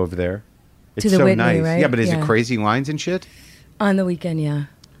to go over there. It's to the so Whitney, nice. right? Yeah, but is it crazy lines and shit? On the weekend, yeah.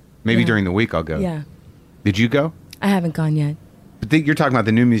 Maybe during the week I'll go. Yeah. Did you go? I haven't gone yet. But you're talking about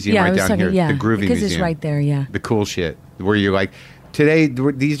the new museum right down here, the Groovy because Museum. it's right there, yeah. The cool shit, where you're like, today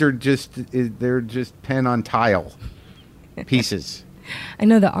these are they're just pen on tile pieces. I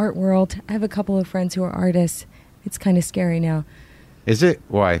know the art world. I have a couple of friends who are artists. It's kind of scary now. Is it?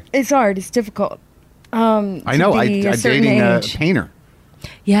 Why? It's hard. It's difficult. I know. I'm dating a painter.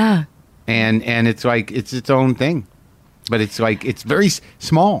 Yeah. And it's like it's its own thing, but it's like it's very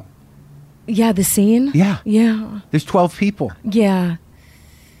small. Yeah, the scene. Yeah. There's 12 people. Yeah.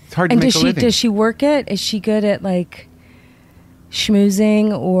 It's hard to make a living. Does she work it? Is she good at like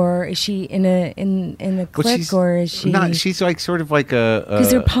schmoozing, or is she in the clique, or is she not? She's like sort of like a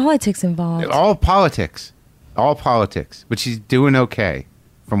because there are politics involved. All politics, but she's doing okay,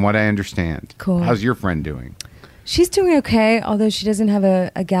 from what I understand. Cool. How's your friend doing? She's doing okay, although she doesn't have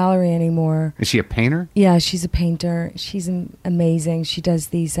a gallery anymore. Is she a painter? Yeah, she's a painter. She's amazing. She does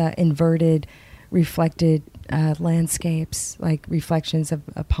these inverted, reflected landscapes, like reflections of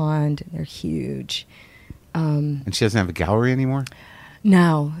a pond. They're huge. And she doesn't have a gallery anymore?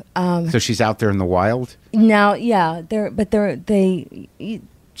 No. So she's out there in the wild? No, yeah.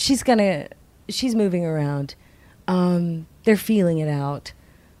 She's moving around. They're feeling it out.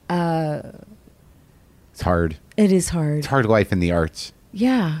 It's hard. It is hard. It's hard life in the arts.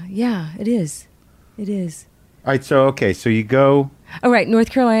 Yeah, it is. It is. All right, so you go... All right, North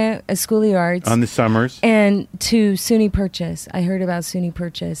Carolina, a School of the Arts. On the summers. And to SUNY Purchase. I heard about SUNY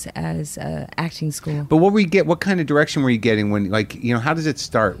Purchase as acting school. But what kind of direction were you getting when, how does it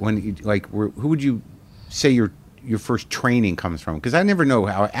start? When, who would you say your first training comes from? Because I never know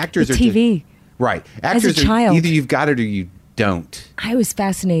how actors are... TV. Right. Actors as a child. Either you've got it or you don't. I was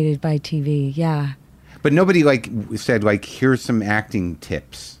fascinated by TV, yeah. But nobody, said, here's some acting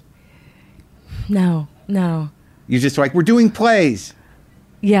tips. No. You're just we're doing plays.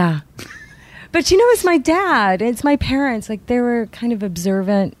 Yeah. But it's my dad. It's my parents. They were kind of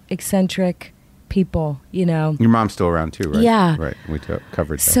observant, eccentric people, Your mom's still around too, right? Yeah. Right. We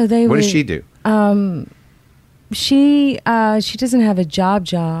covered that. So what does she do? She doesn't have a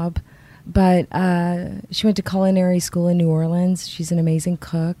job, but she went to culinary school in New Orleans. She's an amazing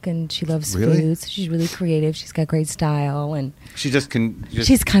cook, and she loves foods. She's really creative. She's got great style, and she's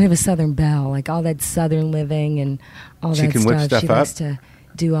kind of a Southern belle, all that Southern living and all that stuff. She can whip stuff she up. Likes to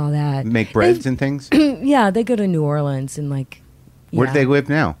do all that. Make breads and things. Yeah, they go to New Orleans and Where do they live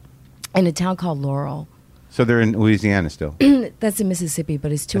now? In a town called Laurel. So they're in Louisiana still. That's in Mississippi,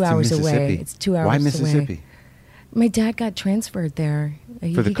 but it's 2 hours away. It's 2 hours away. Why Mississippi? My dad got transferred there.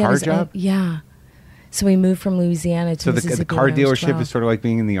 For the car job? Yeah. So we moved from Louisiana to Mississippi. So the car dealership is sort of like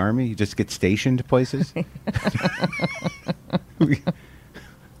being in the Army? You just get stationed places? We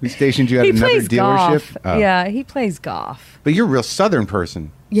stationed you at another dealership? Golf. Oh. Yeah, he plays golf. But you're a real Southern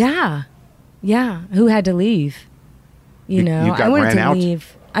person. Yeah. Who had to leave. You got I wanted to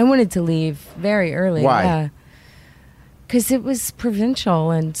leave. I wanted to leave very early. Why? Yeah. Because it was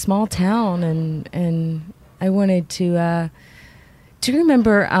provincial and small town, and I wanted to. Do you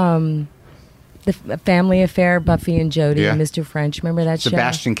remember the Family Affair, Buffy and Jody and Mr. French? Remember that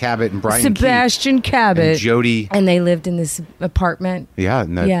Sebastian Cabot and Brian Sebastian Cabot. And Jody. And they lived in this apartment. Yeah,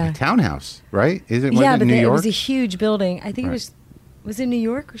 in the townhouse, right? Wasn't it New York? It was a huge building. I think it was it New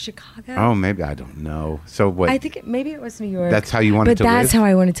York or Chicago? Oh, maybe. I don't know. So what? I think maybe it was New York. That's how you wanted to live? But that's how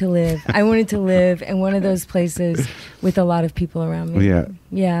I wanted to live. I wanted to live in one of those places with a lot of people around me. Yeah.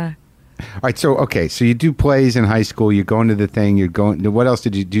 Yeah. All right, so you do plays in high school. You're going to the thing. You're going. What else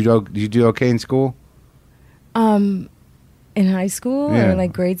did you do? Did you do okay in school? In high school or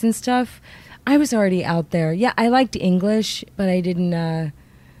grades and stuff, I was already out there. Yeah, I liked English, but I didn't.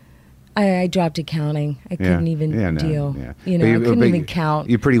 I dropped accounting. I couldn't even deal. Yeah. I couldn't even count.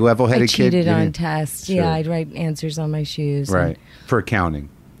 You're a pretty level-headed kid. I cheated on tests. Sure. Yeah, I'd write answers on my shoes. Right, for accounting.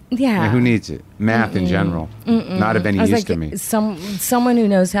 Yeah. Who needs it? Math in general. Not of any use to me. Someone who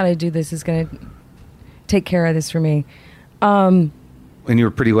knows how to do this is going to take care of this for me. And you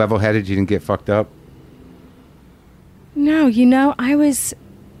were pretty level-headed? You didn't get fucked up? No, I was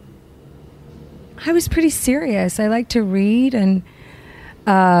pretty serious. I like to read and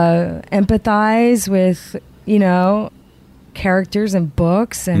empathize with, characters and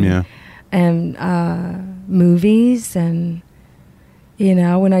books and movies and...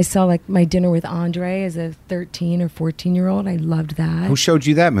 when I saw My Dinner with Andre as a 13 or 14-year-old, I loved that. Who showed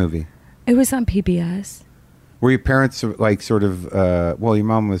you that movie? It was on PBS. Were your parents sort of? Your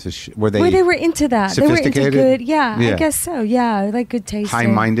mom was. Were they? Well, they were into that. Sophisticated? They were into good. Yeah, I guess so. Yeah, good taste.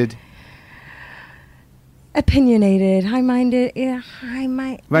 High-minded. Opinionated, high-minded. Yeah,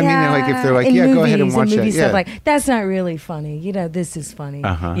 high-minded. I mean, if they're go ahead and watch that. Stuff that's not really funny. this is funny.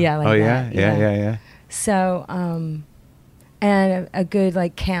 Yeah. That. Yeah. So. And a good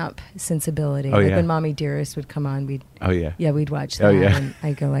camp sensibility. When Mommy Dearest would come on, we'd watch that. And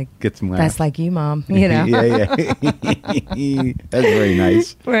I go get some laughs. That's like you, Mom. Yeah. That's very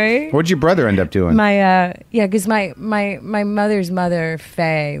nice. Right? What'd your brother end up doing? Because my mother's mother,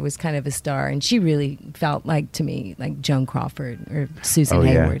 Faye, was kind of a star, and she really felt to me like Joan Crawford or Susan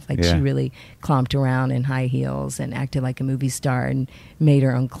Hayward. She really clomped around in high heels and acted like a movie star and made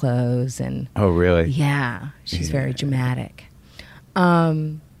her own clothes. And oh, really? Yeah, she's very dramatic.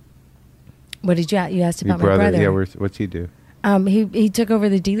 What did you asked about your my brother? Yeah, what's he do? He took over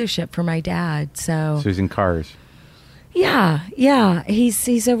the dealership for my dad. So he's in cars. Yeah.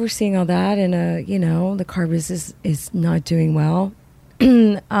 He's overseeing all that, and the car business is not doing well.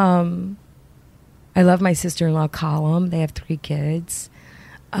 I love my sister-in-law, Colum. They have 3 kids.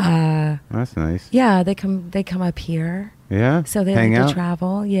 That's nice. Yeah, they come up here. Yeah, so they hang like out? to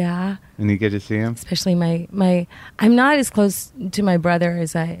travel. Yeah, and you get to see him. Especially my I'm not as close to my brother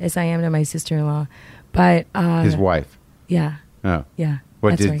as I am to my sister-in-law, but his wife. Yeah. Oh. Yeah.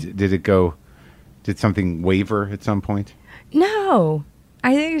 What did it go? Did something waver at some point? No,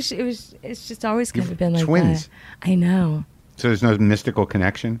 I think it's just always kind of been like twins. That. I know. So there's no mystical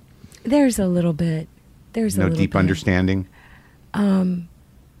connection. There's a little bit. There's no a little deep bit. understanding.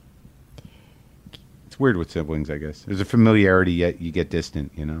 It's weird with siblings, I guess. There's a familiarity, yet you get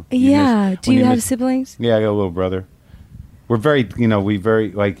distant. You know. Yeah. Do you have siblings? Yeah, I got a little brother. We're very, we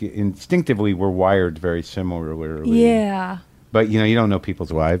very like instinctively we're wired very similarly. Yeah. But you don't know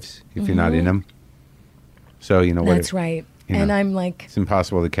people's lives if you're not in them. So That's right. And I'm like, it's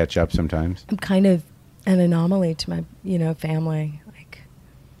impossible to catch up sometimes. I'm kind of an anomaly to my family. Like,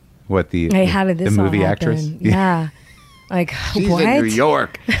 what how did this the all movie happen? actress? Yeah. Like, She's what? in New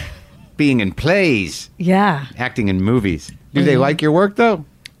York, being in plays, Yeah. acting in movies. Do they like your work though?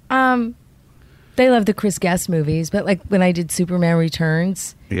 They love the Chris Guest movies, but like when I did Superman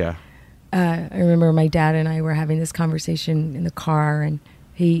Returns, Yeah. I remember my dad and I were having this conversation in the car, and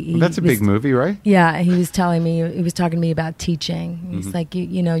he That's a big movie, right? Yeah, he was talking to me about teaching. He's like,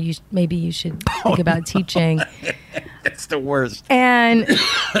 maybe you should think about teaching. That's the worst. And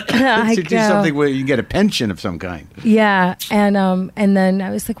I should do something where you get a pension of some kind. Yeah, and then I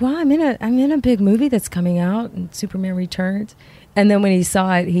was like, well, I'm in a big movie that's coming out, and Superman Returns. And then when he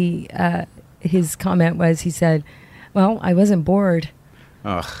saw it, his comment was, he said, well, I wasn't bored.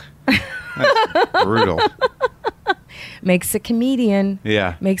 Ugh. That's brutal. Makes a comedian.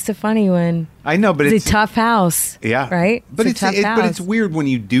 Yeah. Makes a funny one. I know, but it's a tough house. Yeah. Right? But it's a tough house. But it's weird when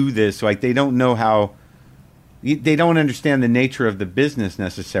you do this. Like, they don't know how... They don't understand the nature of the business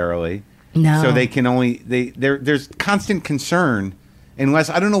necessarily. No. So they can only... There's constant concern, unless...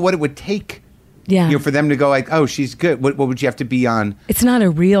 I don't know what it would take... Yeah. For them to go like, oh, she's good. What would you have to be on? It's not a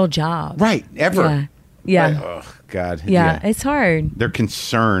real job. Right. Ever. Yeah. Yeah. Like, oh, God. Yeah. It's hard. They're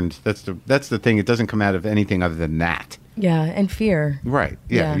concerned. That's the thing. It doesn't come out of anything other than that. Yeah. And fear. Right.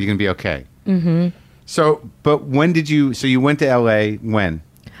 Yeah. Yeah. You're going to be okay. Mm-hmm. So, but when did you... So you went to L.A. when?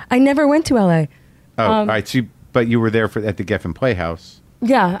 I never went to L.A. Oh, all right. So but you were there at the Geffen Playhouse.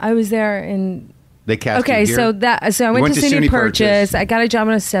 Yeah. I was there in... They cast Okay. you here? So I went to SUNY Purchase. I got a job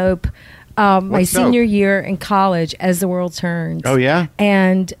on a soap. My senior year in college, As the World Turns. Oh yeah,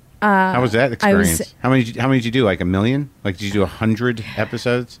 and how was that experience? How many did you do? Like 1 million? Like did you do 100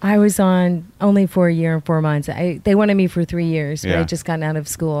 episodes? I was on only for a year and 4 months. They wanted me for 3 years, but I just gotten out of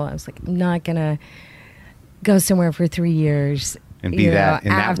school. I was like, I'm not gonna go somewhere for 3 years and be that in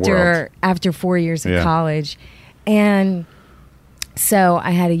that world after 4 years of college, and so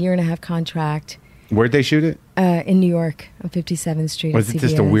I had a 1.5-year contract. Where'd they shoot it? In New York on 57th Street. Was it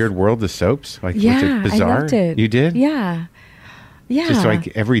just a weird world of soaps? Like, yeah, was it bizarre? I loved it. You did? Yeah. Yeah. Just like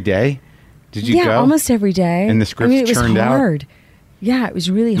every day? Did you go? Yeah, almost every day. And the scripts it was turned hard. out? Yeah, it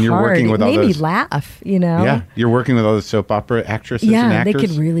was really you're hard. Working with it all made me those, laugh, Yeah. You're working with all the soap opera actresses and actors? Yeah, they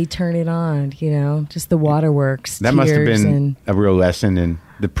could really turn it on, just the waterworks. That must have been a real lesson in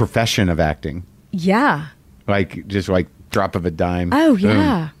the profession of acting. Yeah. Like, just like drop of a dime. Oh, boom,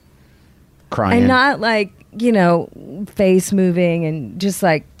 yeah. Crying. And not like, face moving and just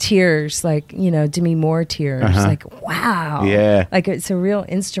like tears, like, Demi Moore tears. Like, wow. Yeah. Like it's a real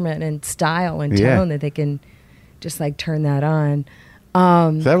instrument and style and tone that they can just like turn that on.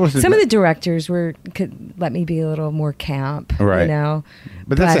 Some of the directors could let me be a little more camp, right.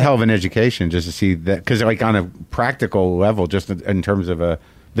 But that's a hell of an education just to see that, because like on a practical level, just in terms of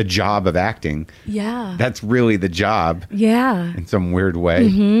the job of acting. Yeah. That's really the job. Yeah. In some weird way.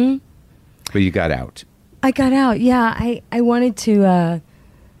 Mm-hmm. But you got out. I got out. Yeah. I wanted to,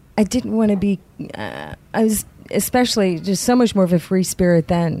 I didn't want to be, I was especially just so much more of a free spirit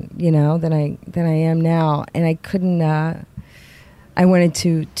then, than I am now. And I couldn't, I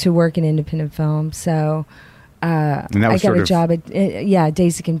wanted to work in independent film. So, I got a job at,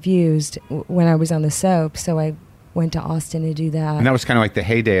 Dazed and Confused when I was on the soap. So I went to Austin to do that. And that was kind of like the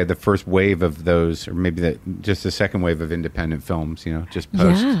heyday of the first wave of those, or maybe just the second wave of independent films, just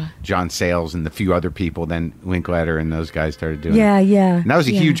post John Sayles and the few other people. Then Linklater and those guys started doing it. Yeah. And that was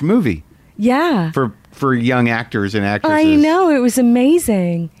a huge movie. Yeah. For young actors and actresses. I know. It was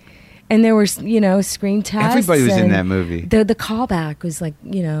amazing. And there were, screen tests. Everybody was in that movie. The callback was like,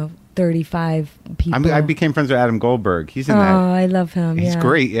 35 people. I became friends with Adam Goldberg. He's in that. Oh, I love him. He's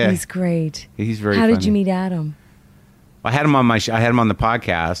great. Yeah. He's great. He's very How funny. did you meet Adam? I had him on I had him on the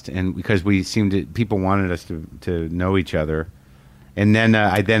podcast, and because people wanted us to know each other, and then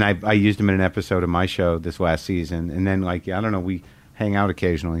I used him in an episode of my show this last season, and then I don't know, we hang out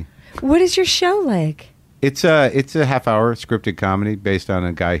occasionally. What is your show like? It's a half-hour scripted comedy based on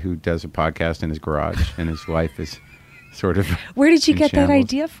a guy who does a podcast in his garage, and his life is sort of. Where did you get that shambles.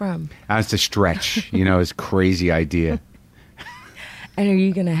 idea from? It's a stretch, his crazy idea. And are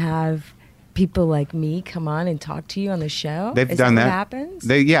you going to have people like me come on and talk to you on the show? They've Is done that. that. What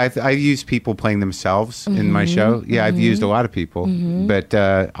happens? I've used people playing themselves in my show. Yeah, I've used a lot of people, but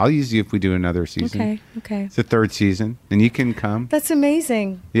I'll use you if we do another season. Okay. It's the 3rd season, and you can come. That's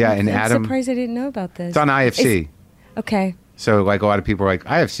amazing. Yeah, and I'm Adam. surprised I didn't know about this. It's on IFC. Okay. So like a lot of people are like,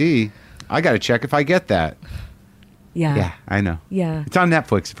 IFC, I got to check if I get that. Yeah. Yeah, I know. Yeah. It's on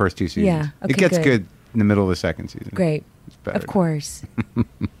Netflix the first 2 seasons. Yeah, okay, it gets good. good in the middle of the 2nd season. Great. It's better. Of course.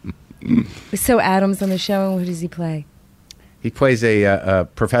 So Adam's on the show, and what does he play? He plays a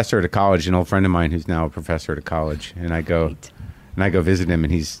professor at a college, an old friend of mine who's now a professor at a college, and I go visit him,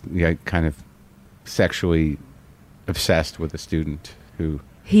 and he's kind of sexually obsessed with a student who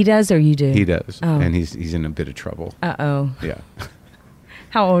He does, or you do? he does, Oh. and he's in a bit of trouble. Uh-oh. Yeah,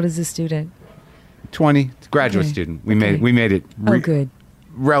 How old is the student? 20, graduate Okay. student. We made it. Good.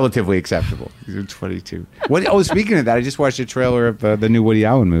 Relatively acceptable. He's 22. Speaking of that, I just watched a trailer of the new Woody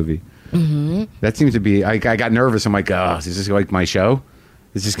Allen movie. Mm-hmm. That seems to be. I got nervous. I'm like, oh, is this like my show?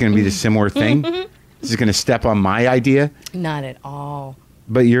 Is this going to be the similar thing? Is this going to step on my idea? Not at all.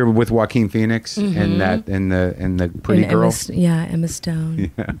 But you're with Joaquin Phoenix and the pretty girl. Emma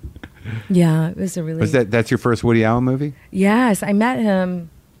Stone. Yeah. Yeah, it was a really. That's your first Woody Allen movie? Yes, I met him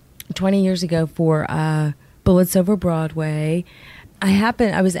 20 years ago for Bullets Over Broadway.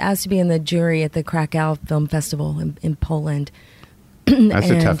 I was asked to be in the jury at the Krakow Film Festival in Poland. That's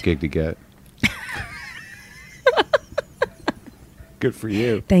a tough gig to get. Good for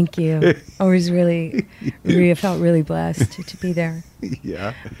you. Thank you. I was felt really blessed to be there.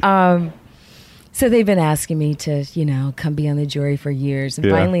 Yeah. So they've been asking me to, come be on the jury for years. And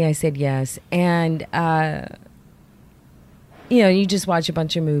finally I said yes. And, you just watch a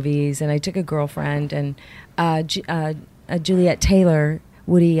bunch of movies. And I took a girlfriend, and Juliet Taylor,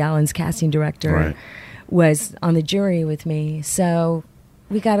 Woody Allen's casting director, was on the jury with me. So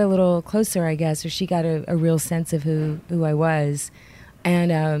we got a little closer, I guess, or she got a real sense of who I was.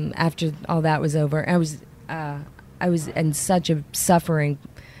 And after all that was over, I was in such a suffering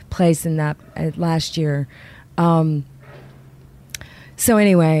place in that last year. So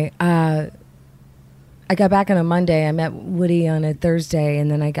anyway, I got back on a Monday. I met Woody on a Thursday,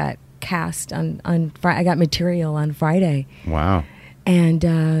 and then I got cast on Friday. I got material on Friday. Wow. And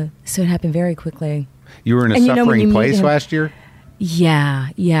so it happened very quickly. You were in a suffering place last year? Yeah.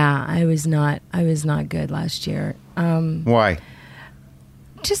 I was not good last year. Why?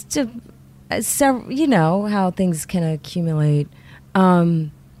 Just how things can accumulate.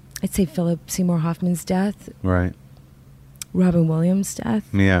 I'd say Philip Seymour Hoffman's death. Right. Robin Williams' death.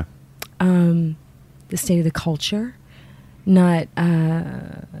 Yeah. The state of the culture. Not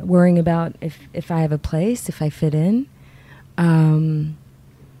worrying about if I have a place, if I fit in.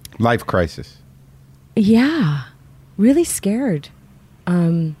 Life crisis. Yeah. Really scared.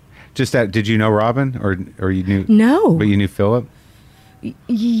 Just that, did you know Robin, or you knew? No. But you knew Philip?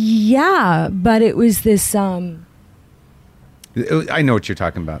 Yeah, but it was this. I know what you're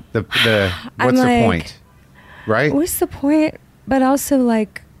talking about. What's the point? Right? What's the point? But also, I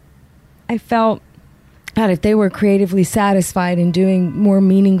felt that if they were creatively satisfied in doing more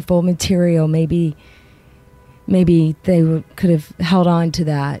meaningful material, maybe they could have held on to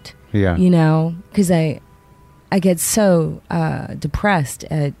that. Yeah. Because I get so depressed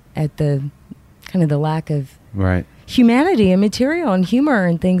at the kind of the lack of humanity and material and humor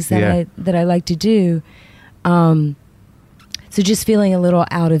and things that I like to do. So just feeling a little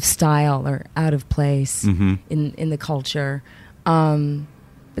out of style or out of place in the culture.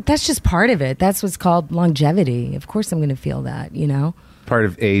 But that's just part of it. That's what's called longevity. Of course I'm going to feel that, Part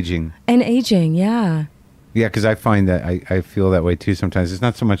of aging. And aging, yeah. Yeah, because I find that I feel that way too sometimes. It's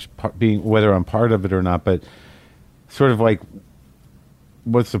not so much being whether I'm part of it or not, but sort of like,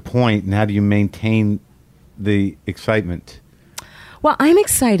 what's the point and how do you maintain the excitement? Well, I'm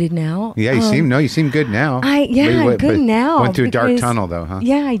excited now. Yeah, you seem good now. I'm good now. Went through a dark tunnel though, huh?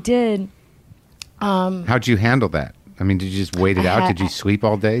 Yeah, I did. How'd you handle that? I mean, did you just wait it out? Did you sleep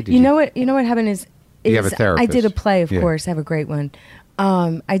all day? You know what happened is you have a therapist. I did a play, of course. I have a great one.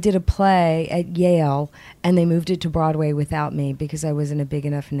 I did a play at Yale, and they moved it to Broadway without me because I wasn't a big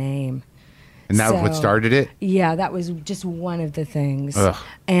enough name. And that what started it? Yeah, that was just one of the things. Ugh.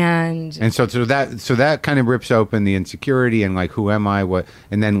 And so that kind of rips open the insecurity and who am I? What?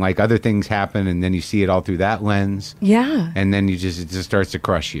 And then other things happen, and then you see it all through that lens. Yeah. And then it just starts to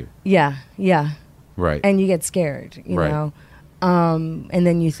crush you. Yeah. Right. And you get scared, you know. And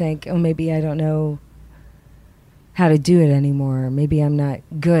then you think, oh, maybe I don't know how to do it anymore. Maybe I'm not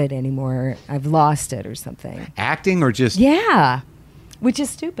good anymore. I've lost it or something. Acting or just... Yeah, which is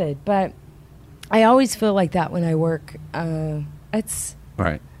stupid. But I always feel like that when I work. It's...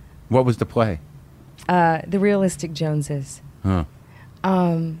 Right. What was the play? The Realistic Joneses. Huh.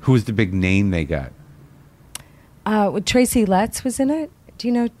 Who was the big name they got? Tracy Letts was in it. Do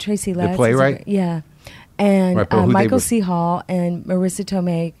you know Tracy Letts? The playwright? Yeah. And Right, but Michael C. Hall and Marissa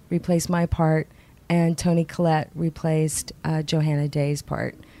Tomei replaced my part, and Toni Collette replaced Johanna Day's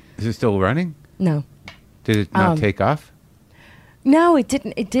part. Is it still running? No. Did it not take off? No, it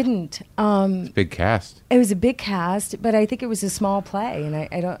didn't. It didn't. It's a big cast. It was a big cast, but I think it was a small play, and I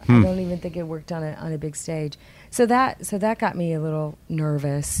don't even think it worked on a big stage. So that got me a little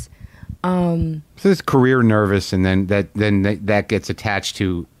nervous. So this career nervous, and then that gets attached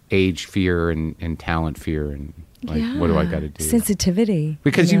to age fear and talent fear, and like, what do I got to do? Sensitivity.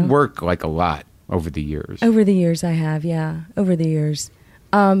 Because you work like a lot over the years. Over the years, I have, yeah, over the years.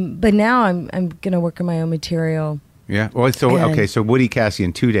 But now I'm gonna work on my own material. Yeah. Well, so Woody cast you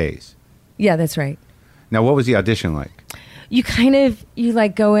in 2 days. Yeah, that's right. Now, what was the audition like? You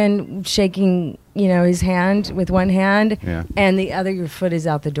like go in shaking, his hand with one hand, and the other, your foot is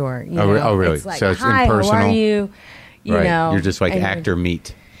out the door. Oh, really? It's like, so it's hi, impersonal. How are you? You right. know, you're just like actor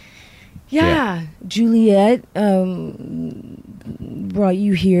meet. Yeah. Juliet brought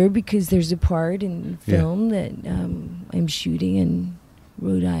you here because there's a part in film that I'm shooting in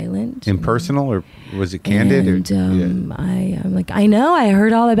Rhode Island. Impersonal, or was it candid? And I'm like, I know, I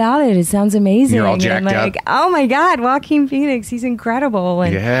heard all about it. It sounds amazing. You're all jacked and I'm like, up. oh my God, Joaquin Phoenix, he's incredible.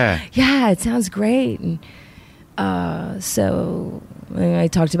 And yeah, it sounds great. And so I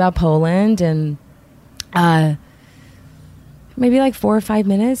talked about Poland, and maybe like 4 or 5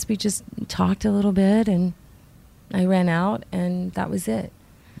 minutes, we just talked a little bit, and I ran out, and that was it.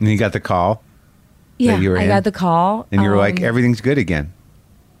 And you got the call? Yeah, I got the call. And you were like, everything's good again.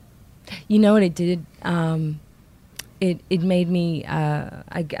 You know what it did? It made me.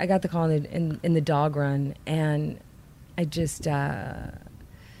 I got the call in the dog run, and I just I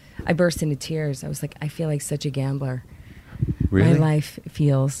burst into tears. I was like, I feel like such a gambler. Really? My life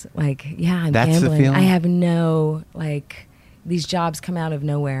feels like, I'm That's gambling. the feeling? I have no, like, these jobs come out of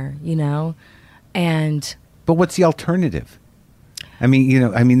nowhere, and. But what's the alternative? I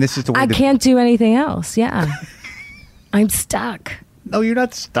mean, this is the way. I can't do anything else. Yeah, I'm stuck. No, you're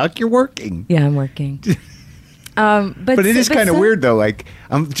not stuck. You're working. Yeah, I'm working. But it is kind of weird, though. Like,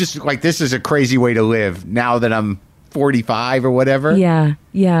 I'm just like, this is a crazy way to live now that I'm 45 or whatever. Yeah.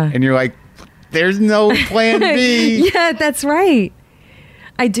 And you're like, there's no plan B. Yeah, that's right.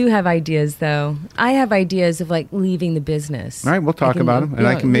 I do have ideas, though. I have ideas of, like, leaving the business. All right, we'll talk about them, and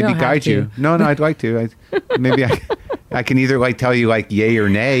I can maybe guide you. No, I'd like to. Maybe I can either, like, tell you, like, yay or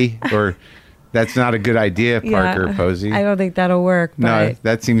nay, or that's not a good idea, Parker Posey. I don't think that'll work. No,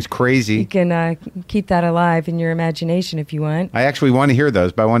 that seems crazy. You can keep that alive in your imagination if you want. I actually want to hear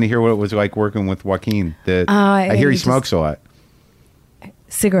those, but I want to hear what it was like working with Joaquin. I hear he smokes a lot.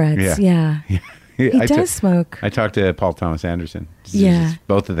 Cigarettes, yeah. He does smoke. I talked to Paul Thomas Anderson. Yeah.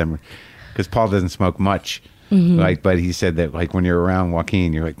 Both of them, because Paul doesn't smoke much. Mm-hmm. But he said that, like, when you're around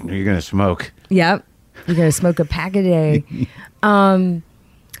Joaquin, you're like, you're going to smoke. Yep. You're going to smoke a pack a day. I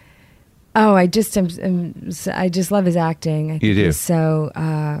just love his acting. I think you do.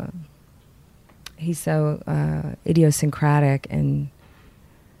 He's so idiosyncratic and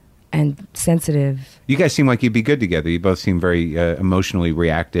sensitive. You guys seem like you'd be good together. You both seem very emotionally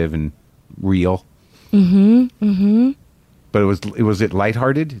reactive and real. Mm-hmm. Mm-hmm. But was it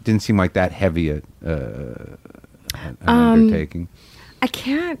lighthearted? It didn't seem like that heavy an undertaking. I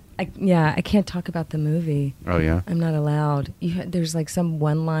can't talk about the movie. Oh yeah, I'm not allowed. There's like some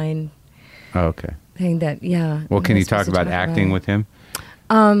one line. Oh, okay. Thing that Well, can you talk about acting with him?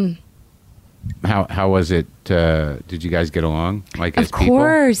 How was it? Did you guys get along? Like, as people? Of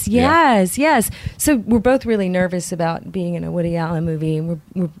course, yes. So we're both really nervous about being in a Woody Allen movie, and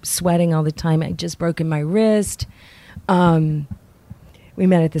we're sweating all the time. I just broken my wrist. We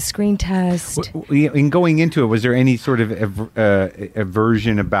met at the screen test. In going into it, was there any sort of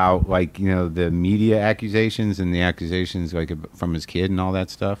aversion about, like, the media accusations and the accusations, like, from his kid and all that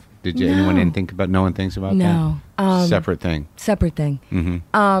stuff? Did anyone think about? No one thinks about that. No, separate thing. Mm-hmm.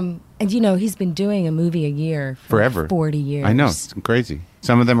 And he's been doing a movie a year for forever, 40 years. I know, it's crazy.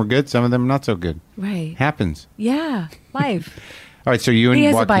 Some of them are good, some of them are not so good. Right, happens. Yeah, life. All right, so you and he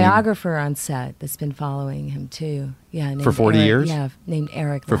has Joaquin, a biographer on set that's been following him too. Yeah, for 40 Eric, years. Yeah, named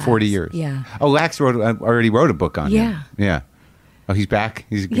Eric. For Lax. 40 years. Yeah. Oh, Lax already wrote a book on him. Yeah. Oh, he's back.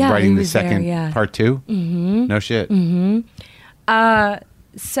 He's writing the second part 2. Mm-hmm. No shit. Mm-hmm.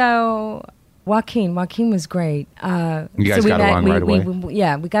 So Joaquin was great. You guys got along right away.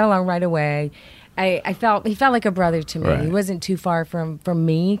 We got along right away. He felt like a brother to me. Right. He wasn't too far from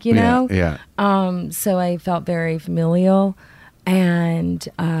me, you know. Yeah. So I felt very familial. And,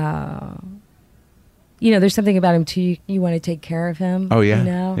 there's something about him too. You want to take care of him. Oh, yeah. You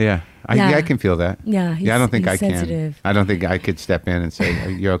know? Yeah. I can feel that. Yeah. I don't think I sensitive. can. I don't think I could step in and say, "Are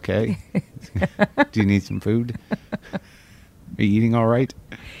you okay? Do you need some food? Are you eating all right?"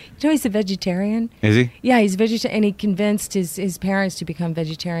 He's a vegetarian. Is he? Yeah, he's vegetarian, and he convinced his parents to become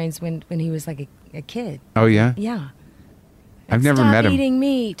vegetarians when he was like a kid. Oh, yeah? Yeah. I've never met him. Stop eating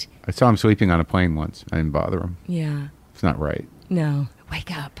meat. I saw him sleeping on a plane once. I didn't bother him. Yeah. It's not right. No.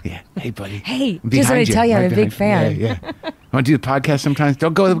 Wake up. Yeah. Hey, buddy. Hey, just want to tell you, I'm a big fan. Yeah. Want to do the podcast sometimes?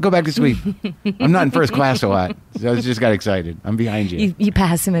 Don't go back to sleep. I'm not in first class a lot. So I just got excited. I'm behind you. You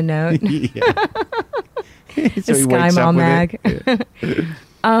pass him a note. Yeah. So a Sky Mall mag.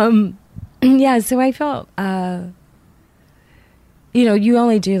 Yeah, so I felt, you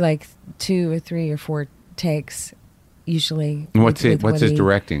only do like 2 or 3 or 4 takes usually. What's his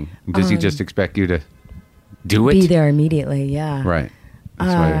directing? Does he just expect you to do it? Be there immediately, yeah. Right.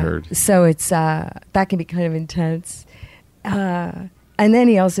 That's what I heard. So it's that can be kind of intense. And then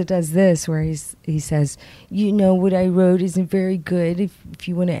he also does this where he says, what I wrote isn't very good. If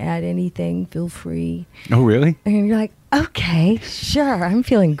you want to add anything, feel free. Oh, really? And you're like, okay, sure, I'm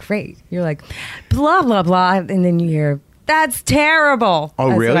feeling great. You're like, blah, blah, blah. And then you hear, that's terrible. Oh,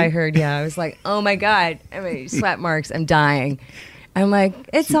 That's really? what I heard, yeah. I was like, oh, my God. Slap marks. I'm dying. I'm like,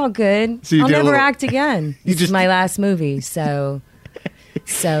 it's all good. So I'll never act again. This is my last movie, so...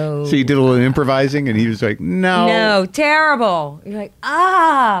 So you did a little improvising, and he was like, "No, terrible." You're like,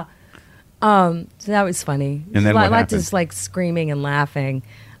 "Ah." So that was funny. And then what happened? Just like screaming and laughing.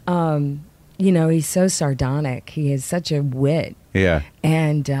 He's so sardonic. He has such a wit. Yeah.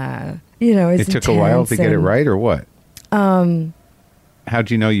 And it's it took a while to get it right, or what? How'd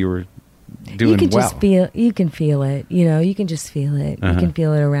you know you were doing well? You can feel it. You can just feel it. You can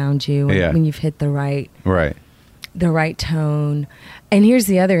feel it around you when you've hit the right tone. And here's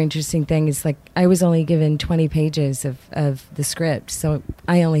the other interesting thing is like I was only given 20 pages of the script, so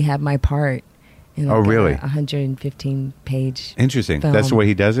I only had my part in like really? 115 page Interesting. film. That's the way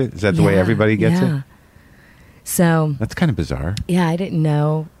he does it? Is that the way everybody gets it? So that's kind of bizarre. Yeah, I didn't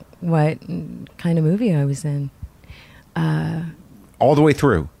know what kind of movie I was in. All the way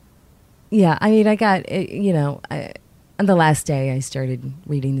through? Yeah, I mean, I got, on the last day I started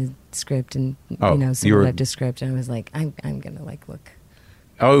reading the script and, someone left a script and I was like, I'm going to like look.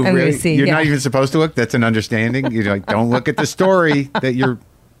 Oh, I'm really? See, you're not even supposed to look? That's an understanding? You're like, don't look at the story that you're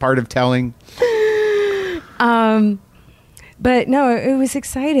part of telling? But no, it was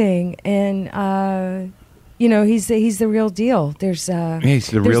exciting. And, he's the real deal. He's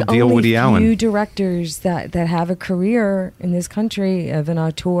the real deal Woody Allen. There's few directors that have a career in this country of an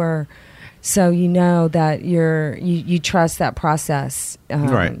auteur. So that you trust that process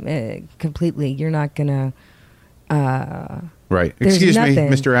completely. You're not going to... Right. Excuse me,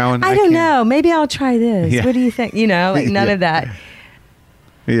 Mr. Allen. I don't know. Maybe I'll try this. Yeah. What do you think? None of that.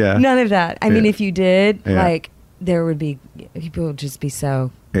 Yeah. None of that. I mean, if you did, there would be... People would just be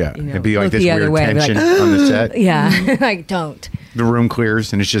so... Yeah. It'd be like this weird tension like, on the set. Yeah. Like, don't. The room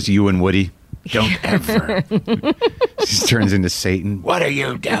clears and it's just you and Woody. Don't ever. She turns into Satan. What are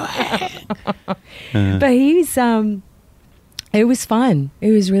you doing? But he's... It was fun.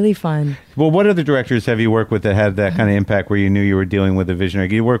 It was really fun. Well, what other directors have you worked with that had that kind of impact where you knew you were dealing with a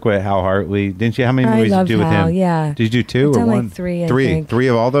visionary? You worked with Hal Hartley, didn't you? How many movies did you do with him? Yeah. Did you do 2 or 1? Like 3, I think. 3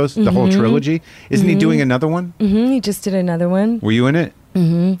 of all those? The whole trilogy? Isn't he doing another one? He just did another one. Were you in it?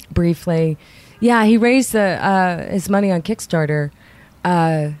 Briefly. Yeah, he raised his money on Kickstarter.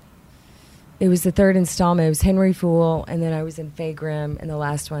 It was the 3rd installment. It was Henry Fool, and then I was in Faye Grimm, and the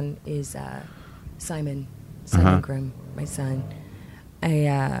last one is Simon Grimm, my son. I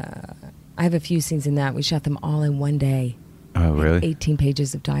have a few scenes in that. We shot them all in one day. Oh, really? 18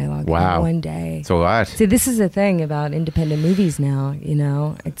 pages of dialogue in one day. It's a lot. See, this is the thing about independent movies now,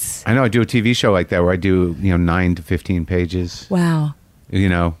 It's I know I do a TV show like that where I do, 9 to 15 pages. Wow.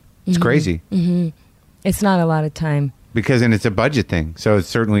 It's crazy. It's not a lot of time. Because it's a budget thing, so it's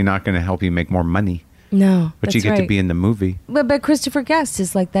certainly not going to help you make more money. No, but you get to be in the movie. But Christopher Guest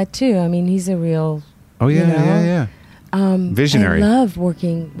is like that too. I mean, he's a real. Oh yeah. Visionary. I love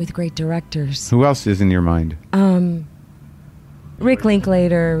working with great directors. Who else is in your mind? Rick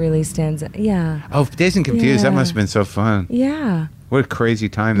Linklater really stands out. Yeah. Oh, Dazed and Confused. That must have been so fun. Yeah. What a crazy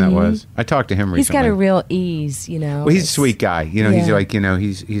time that was. I talked to him recently. He's got a real ease, Well, he's a sweet guy. He's like,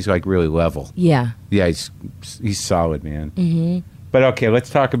 he's like really level. Yeah. Yeah, he's solid, man. But okay, let's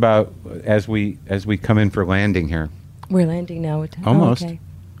talk about as we come in for landing here. We're landing now. Almost. Oh, okay.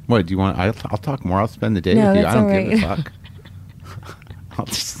 What do you want? I'll talk more. I'll spend the day with you. I don't give a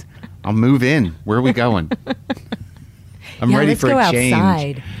fuck. I'll move in. Where are we going? I'm ready let's for go a change.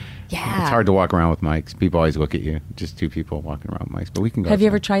 outside. Yeah. It's hard to walk around with mics. People always look at you. Just two people walking around with mics. But we can go. Have you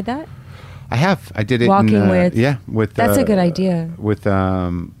outside. ever tried that? I have. I did it. Walking with. Yeah, with. That's a good idea. With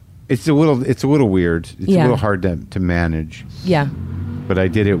it's a little weird. It's a little hard to manage. Yeah. But I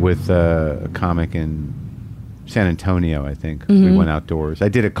did it with a comic in San Antonio. I think we went outdoors. I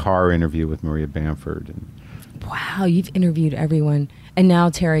did a car interview with Maria Bamford. And Wow, you've interviewed everyone, and now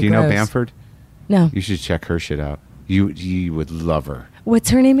Terry. do you Gross. know Bamford? No. You should check her shit out. You would love her. What's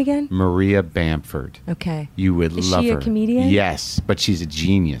her name again? Maria Bamford. Okay. You would Is love she her. a comedian? Yes, but she's a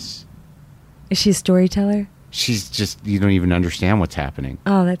genius. Is she a storyteller? She's just, you don't even understand what's happening.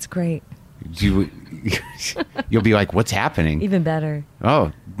 Oh, that's great. You'll be like, what's happening? Even better.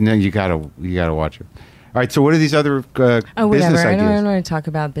 Oh, no, you gotta watch her. All right, so what are these other Oh, whatever. business I ideas? don't want to talk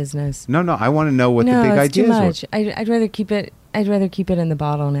about business. No, I want to know what the big it's ideas too were. much. I'd rather keep it. I'd rather keep it in the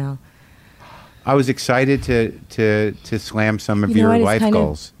bottle now. I was excited to slam some of You know your what? life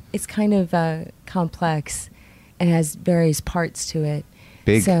goals. It's kind of complex and has various parts to it.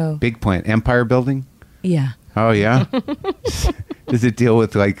 Big plan. Empire building? Yeah. Oh, yeah? Does it deal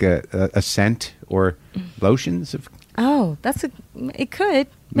with like a scent or lotions? Oh, it could.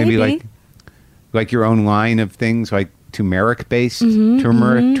 Maybe like your own line of things, like turmeric based?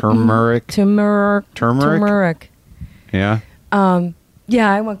 Turmeric? Yeah?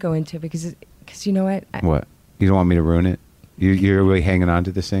 Yeah, I won't go into it because you know what? What? You don't want me to ruin it? You're really hanging on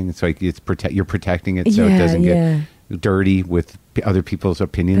to this thing? It's like you're protecting it so it doesn't get dirty with other people's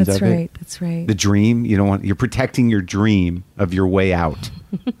opinions of it? That's right. The dream, you're protecting your dream of your way out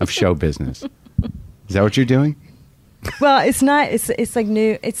of show business. Is that what you're doing? Well, it's not. It's like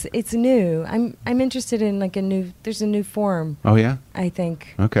new. It's new. I'm interested in like there's a new form. Oh yeah. I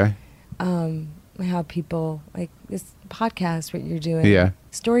think. Okay. How people like this podcast, what you're doing. Yeah.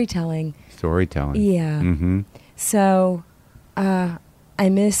 Storytelling. Yeah. Mm-hmm. So, I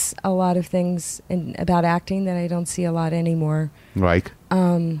miss a lot of things about acting that I don't see a lot anymore. Like.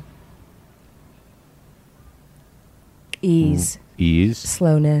 Ease.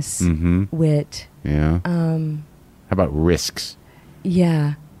 Slowness. Mm-hmm. Wit. Yeah. How about risks?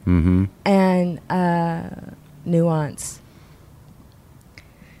 Yeah. Mm-hmm. And nuance.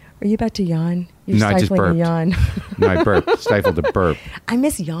 Are you about to yawn? You're No, I just burped. A yawn. No, I burped. Stifled a burp. I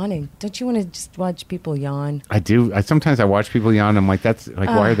miss yawning. Don't you want to just watch people yawn? I do. Sometimes I watch people yawn. I'm like, that's like,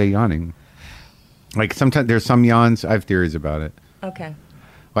 why are they yawning? Like sometimes there's some yawns. I have theories about it. Okay.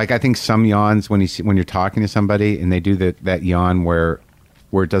 Like I think some yawns when you're talking to somebody and they do that yawn where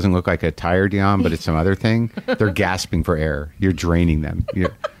it doesn't look like a tired yawn, but it's some other thing. They're gasping for air. You're draining them.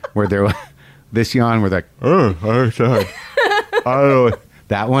 Where they're this yawn, where they're like, oh, sorry. Oh,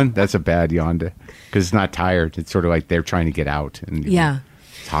 that one, that's a bad yawn because it's not tired. It's sort of like they're trying to get out. And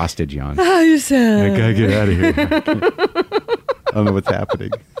it's hostage yawn. Oh, you're sad. I gotta get out of here. I don't know what's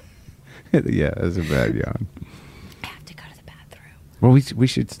happening. Yeah, that's a bad yawn. I have to go to the bathroom. Well, we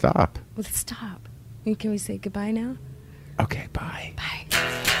should stop. Well, let's stop. Can we say goodbye now? Okay, bye. Bye.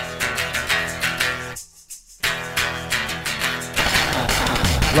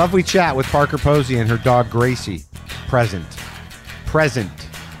 Lovely chat with Parker Posey and her dog Gracie. Present.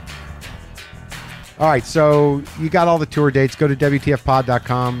 All right, so you got all the tour dates. Go to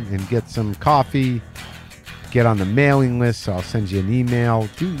WTFpod.com and get some coffee. Get on the mailing list. So I'll send you an email.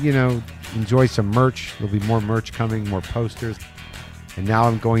 Enjoy some merch. There'll be more merch coming, more posters. And now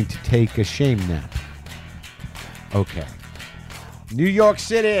I'm going to take a shame nap. Okay. New York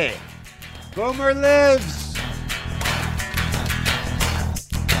City. Boomer lives.